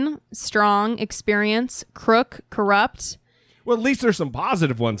 woman, strong, experience, crook, corrupt. Well, at least there's some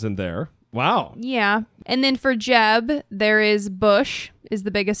positive ones in there. Wow. Yeah. And then for Jeb, there is Bush is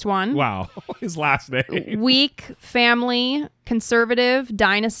the biggest one. Wow. His last name. Weak, family, conservative,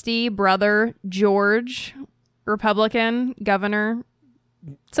 dynasty, brother, George, Republican, governor.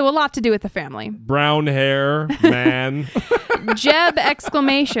 So a lot to do with the family. Brown hair, man. Jeb,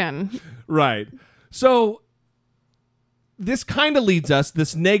 exclamation. Right. So this kind of leads us,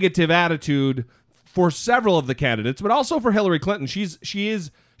 this negative attitude for several of the candidates, but also for Hillary Clinton.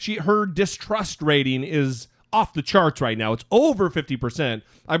 Her distrust rating is off the charts right now. It's over 50%.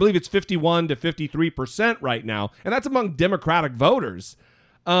 I believe it's 51 to 53% right now, and that's among Democratic voters.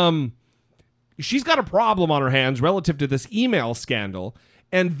 She's got a problem on her hands relative to this email scandal,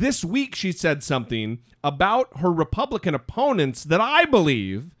 and this week she said something about her Republican opponents that I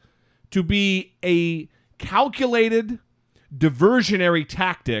believe to be a calculated diversionary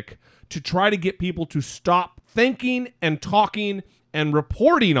tactic to try to get people to stop thinking and talking and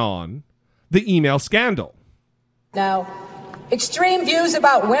reporting on the email scandal. Now, extreme views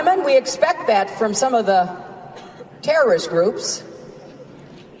about women, we expect that from some of the terrorist groups.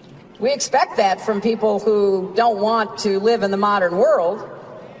 We expect that from people who don't want to live in the modern world.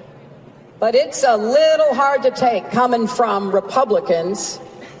 But it's a little hard to take coming from Republicans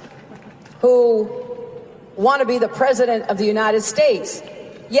who want to be the president of the United States.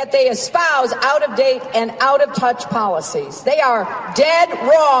 Yet they espouse out-of-date and out-of-touch policies. They are dead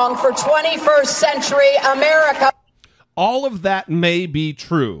wrong for 21st century America. All of that may be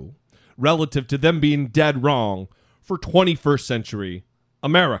true relative to them being dead wrong for 21st century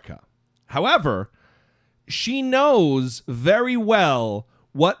America. However, she knows very well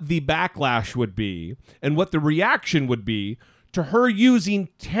what the backlash would be and what the reaction would be to her using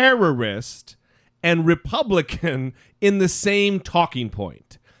terrorist and Republican in the same talking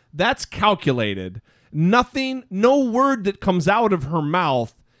point. That's calculated. No word that comes out of her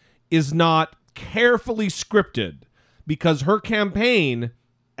mouth is not carefully scripted, because her campaign,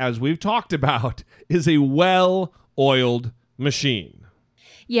 as we've talked about, is a well-oiled machine.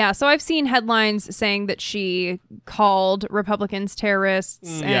 Yeah, so I've seen headlines saying that she called Republicans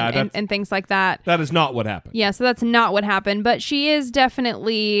terrorists and things like that. That is not what happened. Yeah, so that's not what happened. But she is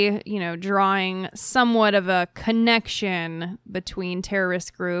definitely, drawing somewhat of a connection between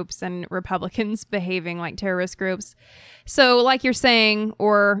terrorist groups and Republicans behaving like terrorist groups. So like you're saying,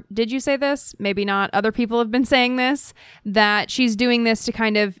 or did you say this? Maybe not. Other people have been saying this, that she's doing this to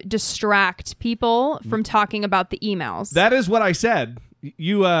kind of distract people from talking about the emails. That is what I said.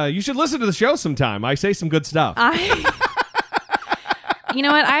 You should listen to the show sometime. I say some good stuff. You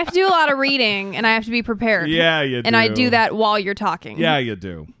know what? I have to do a lot of reading, and I have to be prepared. Yeah, you do. And I do that while you're talking. Yeah, you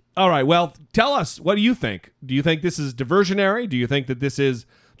do. All right, well, tell us, what do you think? Do you think this is diversionary? Do you think that this is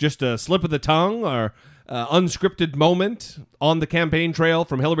just a slip of the tongue or unscripted moment on the campaign trail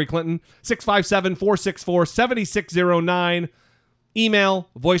from Hillary Clinton? 657-464-7609. Email,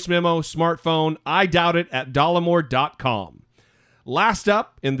 voice memo, smartphone, I doubt it at Dollemore.com. Last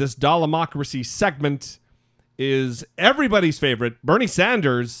up in this Dollemocracy segment is everybody's favorite, Bernie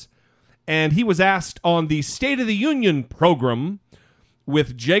Sanders, and he was asked on the State of the Union program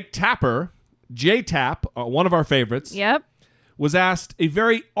with Jake Tapper, J-Tap, one of our favorites. Yep. was asked a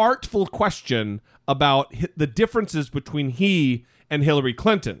very artful question about the differences between he and Hillary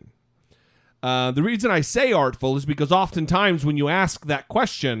Clinton. The reason I say artful is because oftentimes when you ask that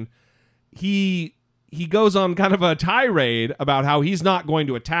question, he goes on kind of a tirade about how he's not going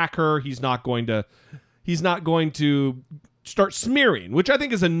to attack her. He's not going to start smearing, which I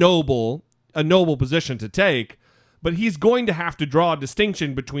think is a noble position to take. But he's going to have to draw a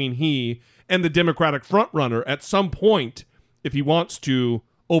distinction between he and the Democratic frontrunner at some point if he wants to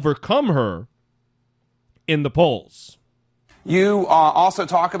overcome her in the polls. You also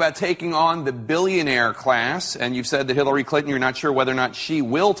talk about taking on the billionaire class, and you've said that Hillary Clinton, you're not sure whether or not she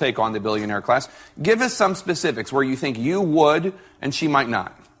will take on the billionaire class. Give us some specifics where you think you would and she might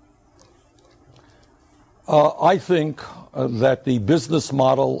not. I think that the business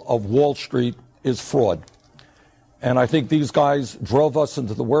model of Wall Street is fraud. And I think these guys drove us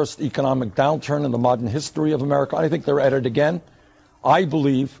into the worst economic downturn in the modern history of America. I think they're at it again. I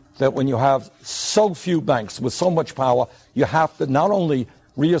believe that when you have so few banks with so much power, you have to not only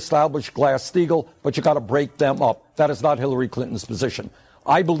reestablish Glass-Steagall, but you got to break them up. That is not Hillary Clinton's position.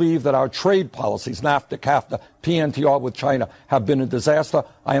 I believe that our trade policies, NAFTA, CAFTA, PNTR with China, have been a disaster.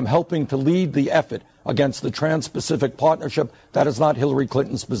 I am helping to lead the effort against the Trans-Pacific Partnership. That is not Hillary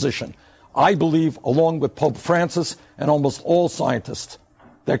Clinton's position. I believe, along with Pope Francis and almost all scientists,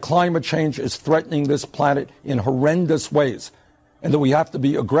 that climate change is threatening this planet in horrendous ways, and that we have to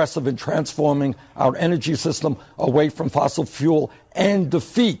be aggressive in transforming our energy system away from fossil fuel and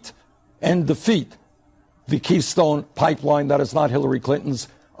defeat the Keystone Pipeline. That is not Hillary Clinton's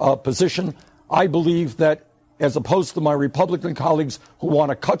position. I believe that, as opposed to my Republican colleagues who want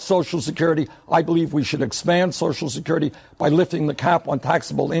to cut Social Security, I believe we should expand Social Security by lifting the cap on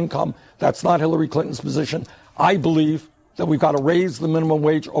taxable income. That's not Hillary Clinton's position. I believe that we've got to raise the minimum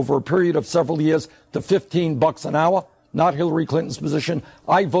wage over a period of several years to $15 an hour. Not Hillary Clinton's position.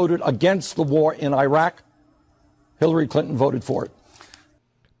 I voted against the war in Iraq. Hillary Clinton voted for it.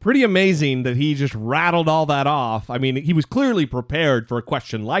 Pretty amazing that he just rattled all that off. I mean, he was clearly prepared for a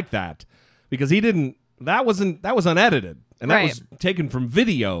question like that because he didn't. That was unedited, and that was taken from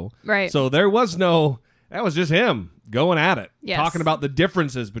video. Right. So there was no. That was just him going at it, yes, talking about the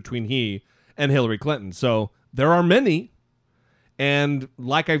differences between he and Hillary Clinton. So there are many, and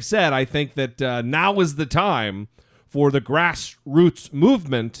like I've said, I think that now is the time for the grassroots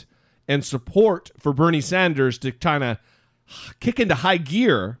movement and support for Bernie Sanders to kind of kick into high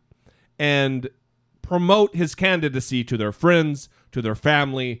gear and promote his candidacy to their friends, to their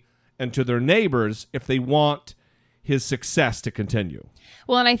family, and to their neighbors if they want his success to continue.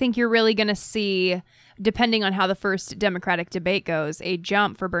 Well, and I think you're really going to see, depending on how the first Democratic debate goes, a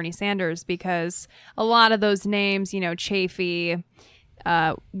jump for Bernie Sanders because a lot of those names, Chafee,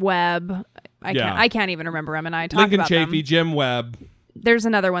 Webb, I can't even remember him, and I talk Lincoln about Chafee, them. Jim Webb. There's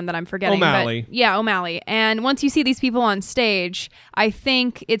another one that I'm forgetting. O'Malley. O'Malley. And once you see these people on stage, I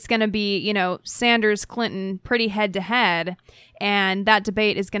think it's going to be, Sanders, Clinton, pretty head to head. And that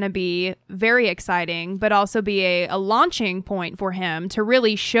debate is going to be very exciting, but also be a launching point for him to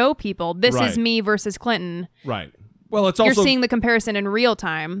really show people this is me versus Clinton. Right. Well, it's also... You're seeing the comparison in real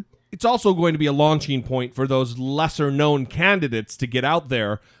time. It's also going to be a launching point for those lesser-known candidates to get out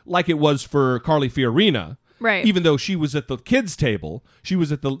there, like it was for Carly Fiorina. Right. Even though she was at the kids' table, she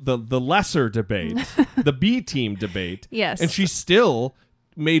was at the lesser debate, the B-team debate. Yes. And she still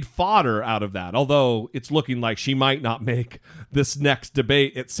made fodder out of that, although it's looking like she might not make this next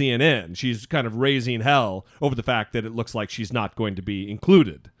debate at CNN. She's kind of raising hell over the fact that it looks like she's not going to be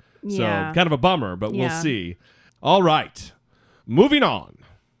included. Yeah. So kind of a bummer, but we'll see. All right. Moving on.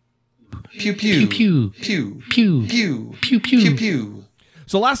 Pew pew pew pew pew pew pew pew pew.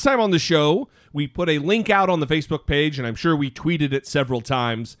 So last time on the show, we put a link out on the Facebook page, and I'm sure we tweeted it several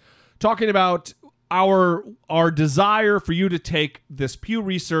times, talking about our desire for you to take this Pew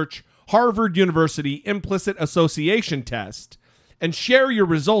Research Harvard University Implicit Association test and share your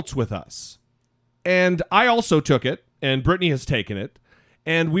results with us. And I also took it, and Brittany has taken it,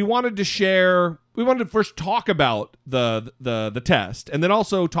 and we wanted to first talk about the test, and then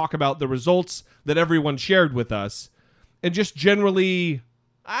also talk about the results that everyone shared with us, and just generally,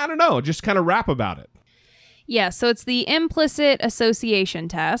 I don't know, just kind of rap about it. Yeah, so it's the Implicit Association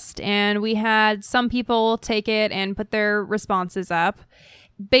test, and we had some people take it and put their responses up.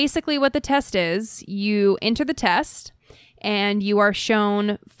 Basically what the test is, you enter the test, and you are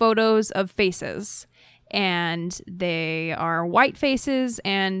shown photos of faces, and they are white faces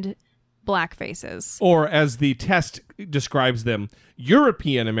and black faces. Or, as the test describes them,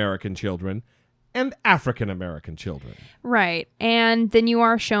 European American children and African American children. Right. And then you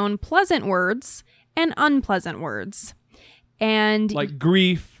are shown pleasant words and unpleasant words. And like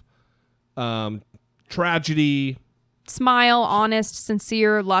grief, tragedy. Smile, honest,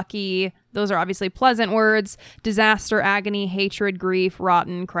 sincere, lucky. Those are obviously pleasant words. Disaster, agony, hatred, grief,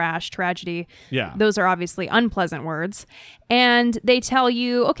 rotten, crash, tragedy. Yeah. Those are obviously unpleasant words. And they tell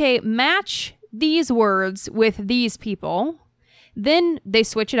you, okay, match these words with these people. Then they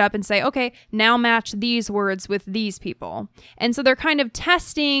switch it up and say, okay, now match these words with these people. And so they're kind of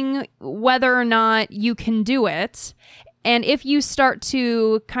testing whether or not you can do it. And if you start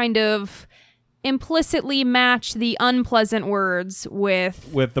to kind of implicitly match the unpleasant words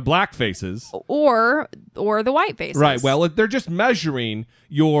with the black faces or the white faces. Right. Well, they're just measuring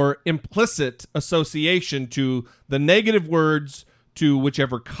your implicit association to the negative words to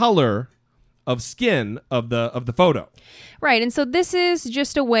whichever color of skin of the photo. Right. And so this is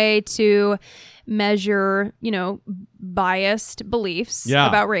just a way to measure, biased beliefs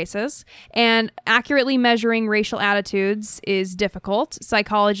about races. And accurately measuring racial attitudes is difficult.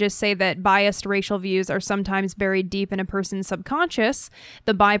 Psychologists say that biased racial views are sometimes buried deep in a person's subconscious,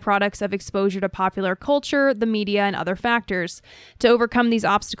 the byproducts of exposure to popular culture, the media, and other factors. To overcome these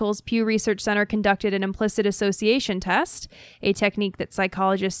obstacles, Pew Research Center conducted an implicit association test, a technique that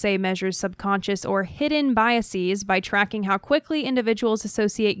psychologists say measures subconscious or hidden biases by tracking how quickly individuals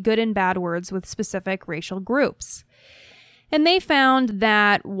associate good and bad words with specific racial groups. And they found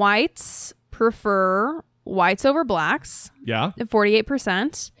that whites prefer whites over blacks. Yeah.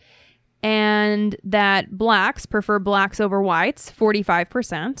 48%. And that blacks prefer blacks over whites,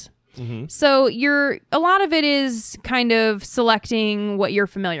 45%. Mm-hmm. So a lot of it is kind of selecting what you're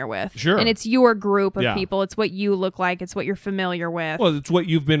familiar with. Sure. And it's your group of people. It's what you look like. It's what you're familiar with. Well, it's what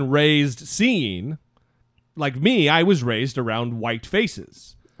you've been raised seeing. Like me, I was raised around white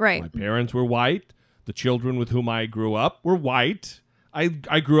faces. Right. My parents were white. The children with whom I grew up were white. I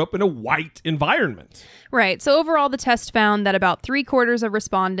grew up in a white environment. Right. So overall, the test found that about 3/4 of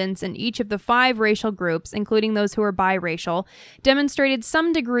respondents in each of the 5 racial groups, including those who are biracial, demonstrated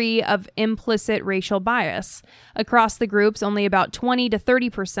some degree of implicit racial bias. Across the groups, only about 20 to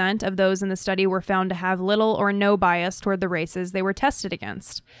 30% of those in the study were found to have little or no bias toward the races they were tested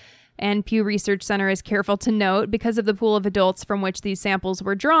against. And Pew Research Center is careful to note, because of the pool of adults from which these samples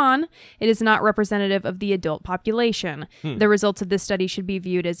were drawn, it is not representative of the adult population. The results of this study should be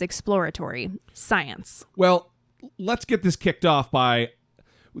viewed as exploratory science. Well, let's get this kicked off by,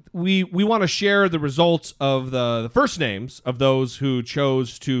 we want to share the results of the first names of those who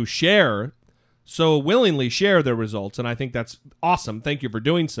chose to so willingly share their results, and I think that's awesome. Thank you for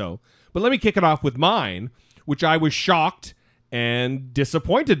doing so. But let me kick it off with mine, which I was shocked and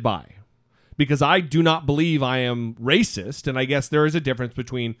disappointed by, because I do not believe I am racist, and I guess there is a difference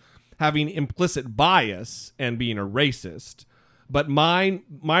between having implicit bias and being a racist. But my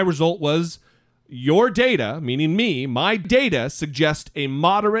result was, your data, meaning me, my data suggest a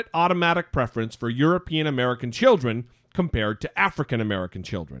moderate automatic preference for European American children compared to African American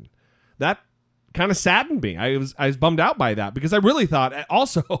children. That kind of saddened me. I was bummed out by that, because I really thought,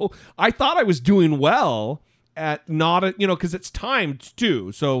 also, I thought I was doing well at because it's timed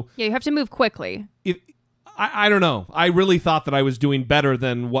too. So yeah, you have to move quickly. I don't know. I really thought that I was doing better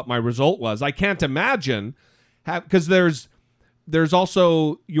than what my result was. I can't imagine, because there's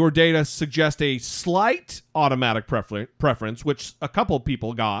also, your data suggest a slight automatic preference, which a couple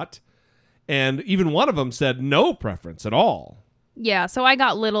people got, and even one of them said no preference at all. Yeah, so I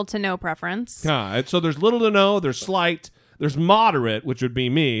got little to no preference. So there's little to no, there's slight, there's moderate, which would be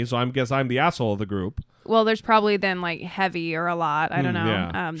me, so I guess I'm the asshole of the group. Well, there's probably then like heavy or a lot. I don't know.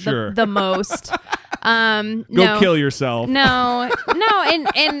 Yeah, sure. The most. Go kill yourself. No,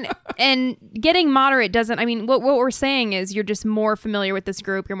 and getting moderate doesn't. I mean, what we're saying is you're just more familiar with this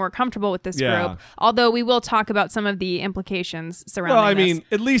group. You're more comfortable with this group. Although we will talk about some of the implications surrounding. Well, I mean,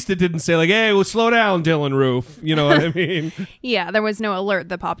 at least it didn't say like, "Hey, well, slow down, Dylan Roof." You know what I mean? Yeah, there was no alert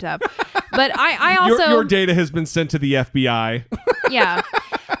that popped up. But I also your data has been sent to the FBI. Yeah.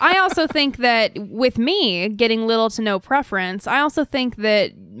 I also think that with me getting little to no preference, I also think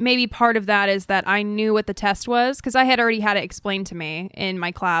that maybe part of that is that I knew what the test was, because I had already had it explained to me in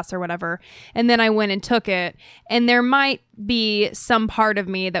my class or whatever. And then I went and took it. And there might be some part of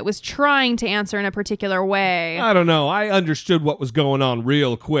me that was trying to answer in a particular way. I don't know. I understood what was going on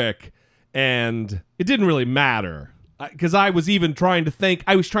real quick, and it didn't really matter. Because I was even trying to think,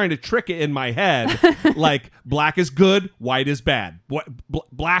 I was trying to trick it in my head, like black is good, white is bad.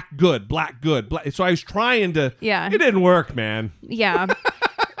 Black good, black good. So I was trying to, it didn't work, man. Yeah.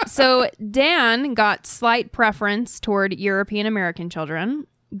 So Dan got slight preference toward European American children.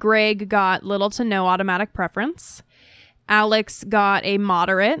 Greg got little to no automatic preference. Alex got a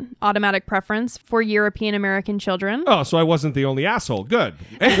moderate automatic preference for European American children. Oh, so I wasn't the only asshole. Good.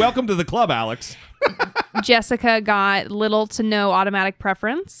 Hey, welcome to the club, Alex. Jessica got little to no automatic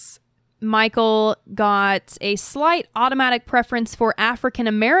preference. Michael got a slight automatic preference for African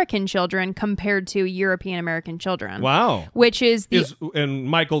American children compared to European American children. Wow. Which is and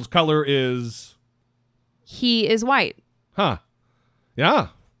Michael's color is? He is white. Huh. Yeah.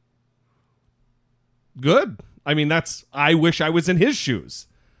 Good. I mean, I wish I was in his shoes.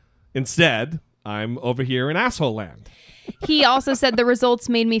 Instead, I'm over here in asshole land. He also said the results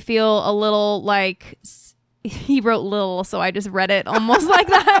made me feel a little like, he wrote little, so I just read it almost like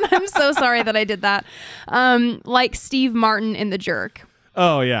that. I'm so sorry that I did that. Like Steve Martin in The Jerk.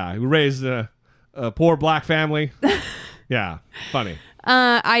 Oh, yeah. Who raised a poor black family. Yeah. Funny.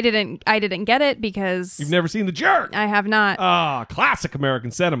 I didn't get it because you've never seen The Jerk. I have not. Classic American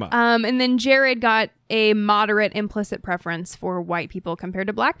cinema. And then Jared got a moderate implicit preference for white people compared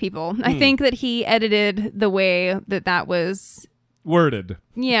to black people. I think that he edited the way that was worded.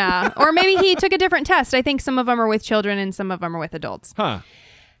 Yeah. Or maybe he took a different test. I think some of them are with children and some of them are with adults. Huh.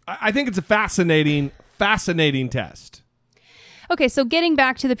 I think it's a fascinating test. Okay, so getting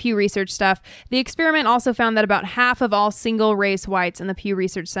back to the Pew Research stuff, the experiment also found that about half of all single-race whites in the Pew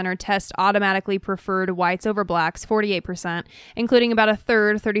Research Center test automatically preferred whites over blacks, 48%, including about a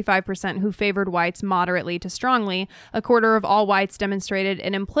third, 35%, who favored whites moderately to strongly. A quarter of all whites demonstrated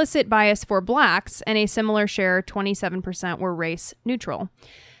an implicit bias for blacks, and a similar share, 27%, were race neutral.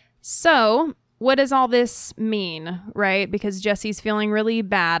 So, what does all this mean, right? Because Jesse's feeling really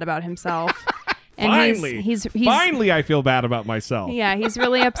bad about himself. And Finally, I feel bad about myself. Yeah, he's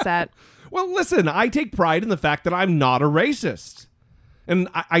really upset. Well, listen, I take pride in the fact that I'm not a racist. And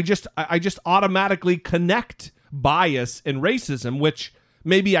I just automatically connect bias and racism, which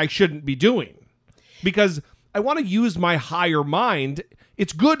maybe I shouldn't be doing. Because I want to use my higher mind.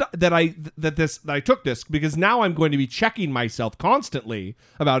 It's good that I took this, because now I'm going to be checking myself constantly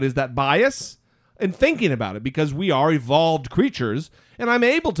about, is that bias? And thinking about it, because we are evolved creatures, and I'm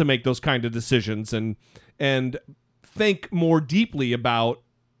able to make those kind of decisions and think more deeply about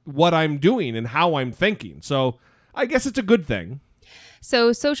what I'm doing and how I'm thinking. So I guess it's a good thing.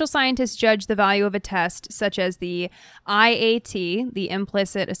 So social scientists judge the value of a test such as the IAT, the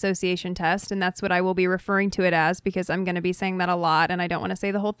Implicit Association Test, and that's what I will be referring to it as because I'm going to be saying that a lot and I don't want to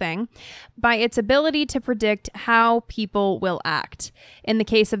say the whole thing, by its ability to predict how people will act. In the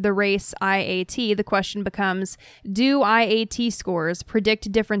case of the race IAT, the question becomes, do IAT scores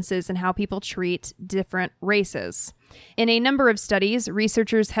predict differences in how people treat different races? In a number of studies,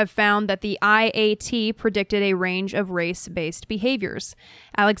 researchers have found that the IAT predicted a range of race-based behaviors.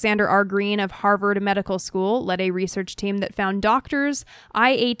 Alexander R. Green of Harvard Medical School led a research team that found doctors'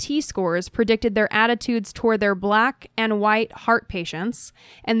 IAT scores predicted their attitudes toward their black and white heart patients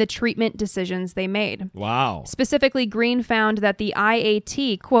and the treatment decisions they made. Wow. Specifically, Green found that the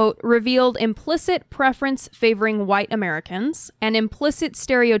IAT, quote, revealed implicit preference favoring white Americans and implicit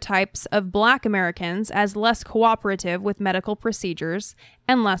stereotypes of black Americans as less cooperative with medical procedures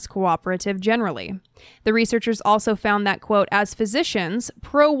and less cooperative generally. The researchers also found that, quote, as physicians,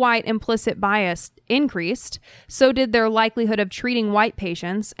 pro-white implicit bias increased, so did their likelihood of treating white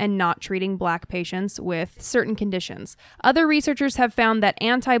patients and not treating black patients with certain conditions. Other researchers have found that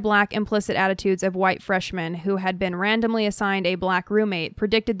anti-black implicit attitudes of white freshmen who had been randomly assigned a black roommate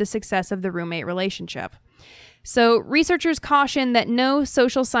predicted the success of the roommate relationship. So researchers caution that no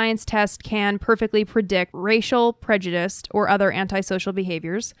social science test can perfectly predict racial, prejudice, or other antisocial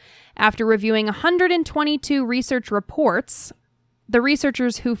behaviors. After reviewing 122 research reports, the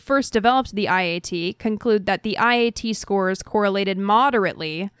researchers who first developed the IAT conclude that the IAT scores correlated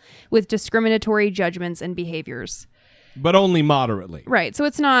moderately with discriminatory judgments and behaviors. But only moderately. Right, so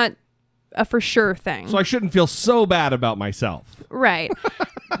it's not a for sure thing. So I shouldn't feel so bad about myself. Right.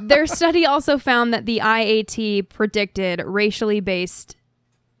 Their study also found that the IAT predicted racially based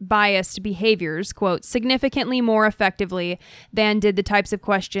biased behaviors, quote, significantly more effectively than did the types of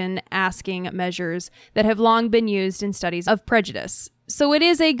question asking measures that have long been used in studies of prejudice. So it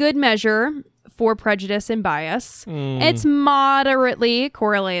is a good measure for prejudice and bias. It's moderately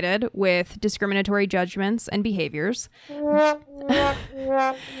correlated with discriminatory judgments and behaviors. But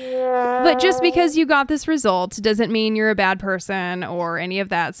just because you got this result doesn't mean you're a bad person or any of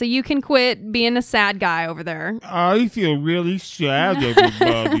that. So you can quit being a sad guy over there. I feel really sad,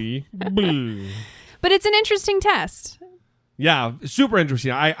 everybody. But it's an interesting test. Yeah, super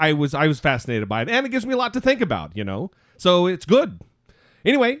interesting. I was fascinated by it, and it gives me a lot to think about, you know? So it's good.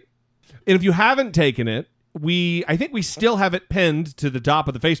 Anyway, and if you haven't taken it, I think we still have it pinned to the top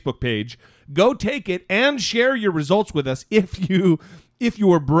of the Facebook page. Go take it and share your results with us if you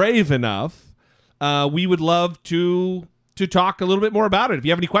are brave enough. We would love to talk a little bit more about it. If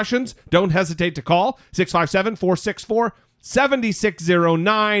you have any questions, don't hesitate to call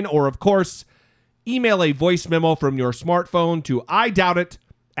 657-464-7609, or of course, email a voice memo from your smartphone to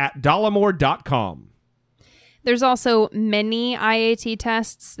idoubitit@dollemore.com. There's also many IAT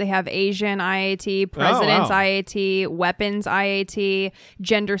tests. They have Asian IAT, President's IAT, Weapons IAT,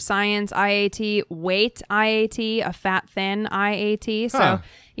 Gender Science IAT, Weight IAT, a fat thin IAT. So,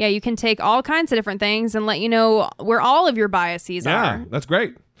 yeah, you can take all kinds of different things and let you know where all of your biases are. Yeah, that's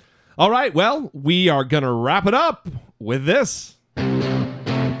great. All right, well, we are going to wrap it up with this.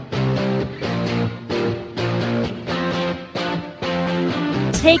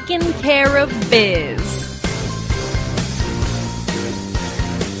 Taking care of biz.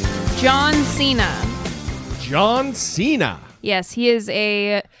 John Cena. John Cena. Yes, he is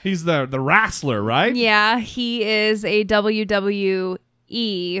He's the wrestler, right? Yeah, he is a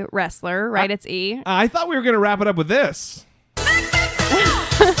WWE wrestler, right? It's E. I thought we were going to wrap it up with this.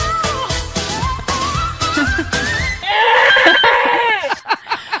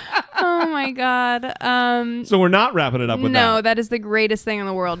 Oh my God. So we're not wrapping it up with that. No, that is the greatest thing in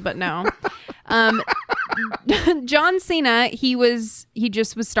the world, but no. John Cena, he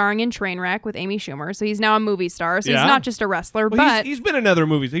just was starring in Trainwreck with Amy Schumer, so he's now a movie star. So he's not just a wrestler, but he's been in other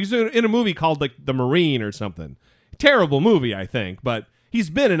movies. He's in a movie called like The Marine or something. Terrible movie, I think, but he's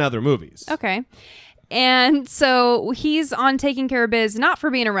been in other movies. Okay. And so he's on Taking Care of Biz, not for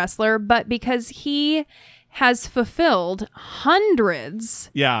being a wrestler, but because he has fulfilled hundreds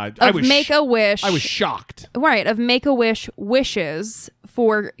of Make-A-Wish. I was shocked. Right, of Make-A-Wish wishes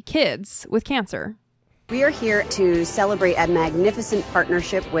for kids with cancer. We are here to celebrate a magnificent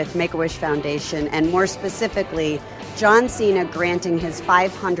partnership with Make-A-Wish Foundation, and more specifically, John Cena granting his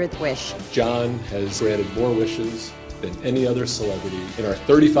 500th wish. John has granted more wishes than any other celebrity in our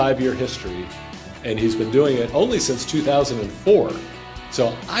 35-year history, and he's been doing it only since 2004.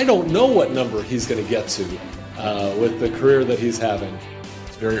 So I don't know what number he's going to get to with the career that he's having.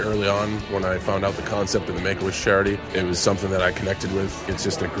 Very early on, when I found out the concept of the Make-A-Wish charity, it was something that I connected with. It's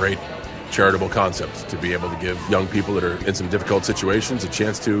just a great charitable concept to be able to give young people that are in some difficult situations a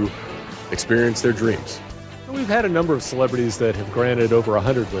chance to experience their dreams. We've had a number of celebrities that have granted over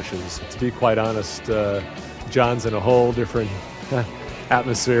 100 wishes. To be quite honest, John's in a whole different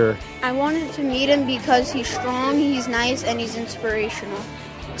atmosphere. I wanted to meet him because he's strong, he's nice, and he's inspirational.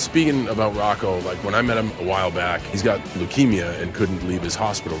 Speaking about Rocco, like when I met him a while back, he's got leukemia and couldn't leave his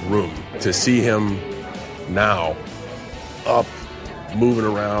hospital room. To see him now up, moving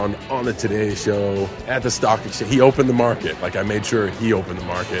around on the Today Show, at the stock exchange, he opened the market. Like I made sure he opened the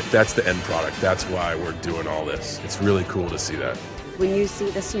market. That's the end product. That's why we're doing all this. It's really cool to see that. When you see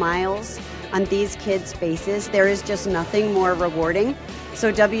the smiles on these kids' faces, there is just nothing more rewarding. So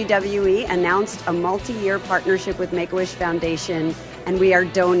WWE announced a multi-year partnership with Make-A-Wish Foundation, and we are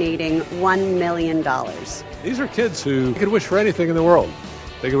donating $1 million. These are kids who could wish for anything in the world.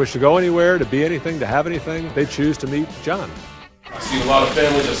 They could wish to go anywhere, to be anything, to have anything. They choose to meet John. I've seen a lot of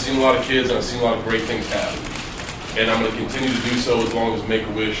families, I've seen a lot of kids, and I've seen a lot of great things happen. And I'm going to continue to do so as long as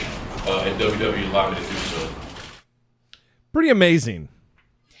Make-A-Wish and WWE allow me to do so. Pretty amazing.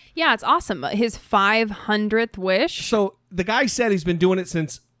 Yeah, it's awesome. His 500th wish. So the guy said he's been doing it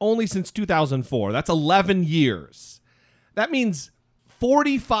since 2004. That's 11 years. That means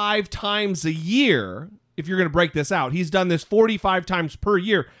 45 times a year, if you're going to break this out. He's done this 45 times per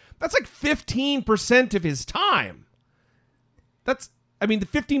year. That's like 15% of his time. The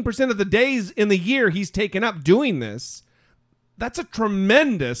 15% of the days in the year he's taken up doing this. That's a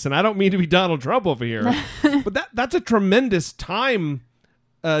tremendous, and I don't mean to be Donald Trump over here, but that's a tremendous time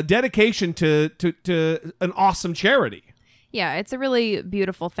dedication to an awesome charity. Yeah, it's a really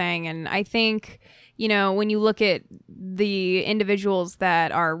beautiful thing. And I think, when you look at the individuals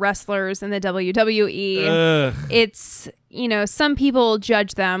that are wrestlers in the WWE, it's, some people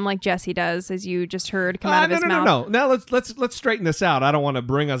judge them like Jesse does, as you just heard come out of his mouth. No. Now let's straighten this out. I don't want to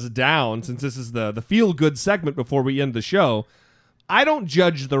bring us down since this is the feel good segment before we end the show. I don't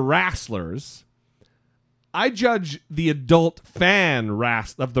judge the wrestlers. I judge the adult fan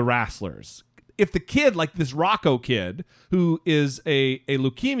of the wrestlers. If the kid, like this Rocco kid, who is a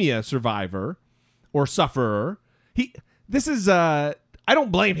leukemia survivor or sufferer, I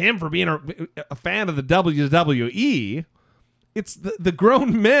don't blame him for being a fan of the WWE. It's the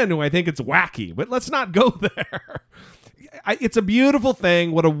grown men who I think it's wacky, but let's not go there. It's a beautiful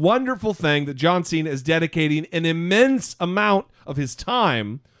thing. What a wonderful thing that John Cena is dedicating an immense amount of his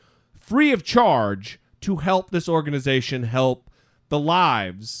time, free of charge, to help this organization help the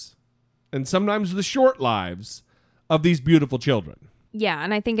lives, and sometimes the short lives, of these beautiful children. Yeah,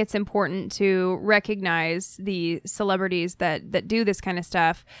 and I think it's important to recognize the celebrities that do this kind of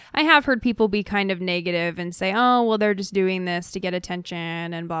stuff. I have heard people be kind of negative and say, oh, well, they're just doing this to get attention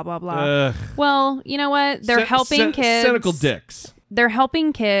and blah, blah, blah. Well, you know what? They're helping kids. Cynical dicks. They're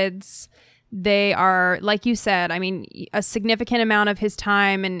helping kids. They are, like you said, I mean, a significant amount of his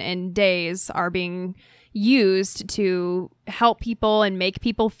time and days are being used to help people and make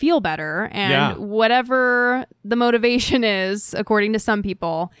people feel better. And whatever the motivation is, according to some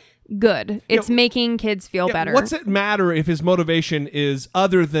people, good. It's making kids feel better. What's it matter if his motivation is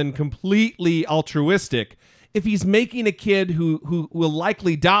other than completely altruistic? If he's making a kid who will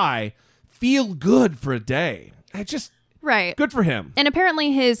likely die feel good for a day. Right. Good for him. And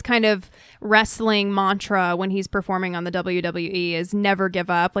apparently his kind of wrestling mantra when he's performing on the WWE is never give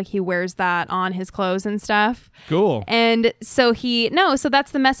up. Like he wears that on his clothes and stuff. Cool. And so so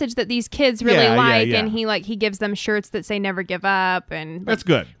that's the message that these kids really like. And he gives them shirts that say never give up and that's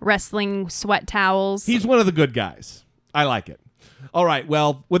good. Wrestling sweat towels. He's one of the good guys. I like it. All right.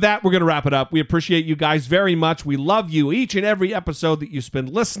 Well, with that, we're going to wrap it up. We appreciate you guys very much. We love you each and every episode that you spend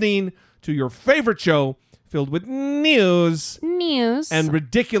listening to your favorite show, filled with news and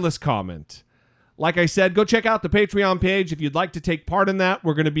ridiculous comment. Like I said, go check out the Patreon page if you'd like to take part in that.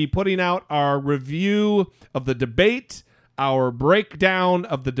 We're going to be putting out our review of the debate, our breakdown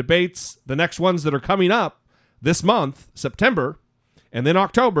of the debates, the next ones that are coming up this month, September, and then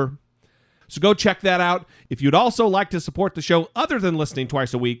October. So go check that out. If you'd also like to support the show other than listening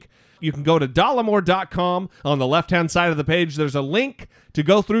twice a week, you can go to Dollemore.com. On the left-hand side of the page, there's a link to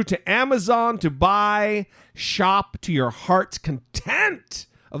go through to Amazon to buy, shop to your heart's content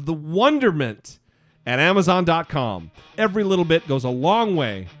of the wonderment at Amazon.com. Every little bit goes a long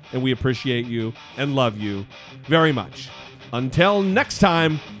way, and we appreciate you and love you very much. Until next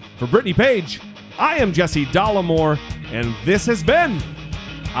time, for Brittany Page, I am Jesse Dollemore, and this has been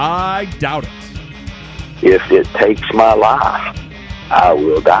I Doubt It. If it takes my life, I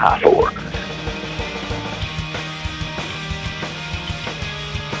will die for it.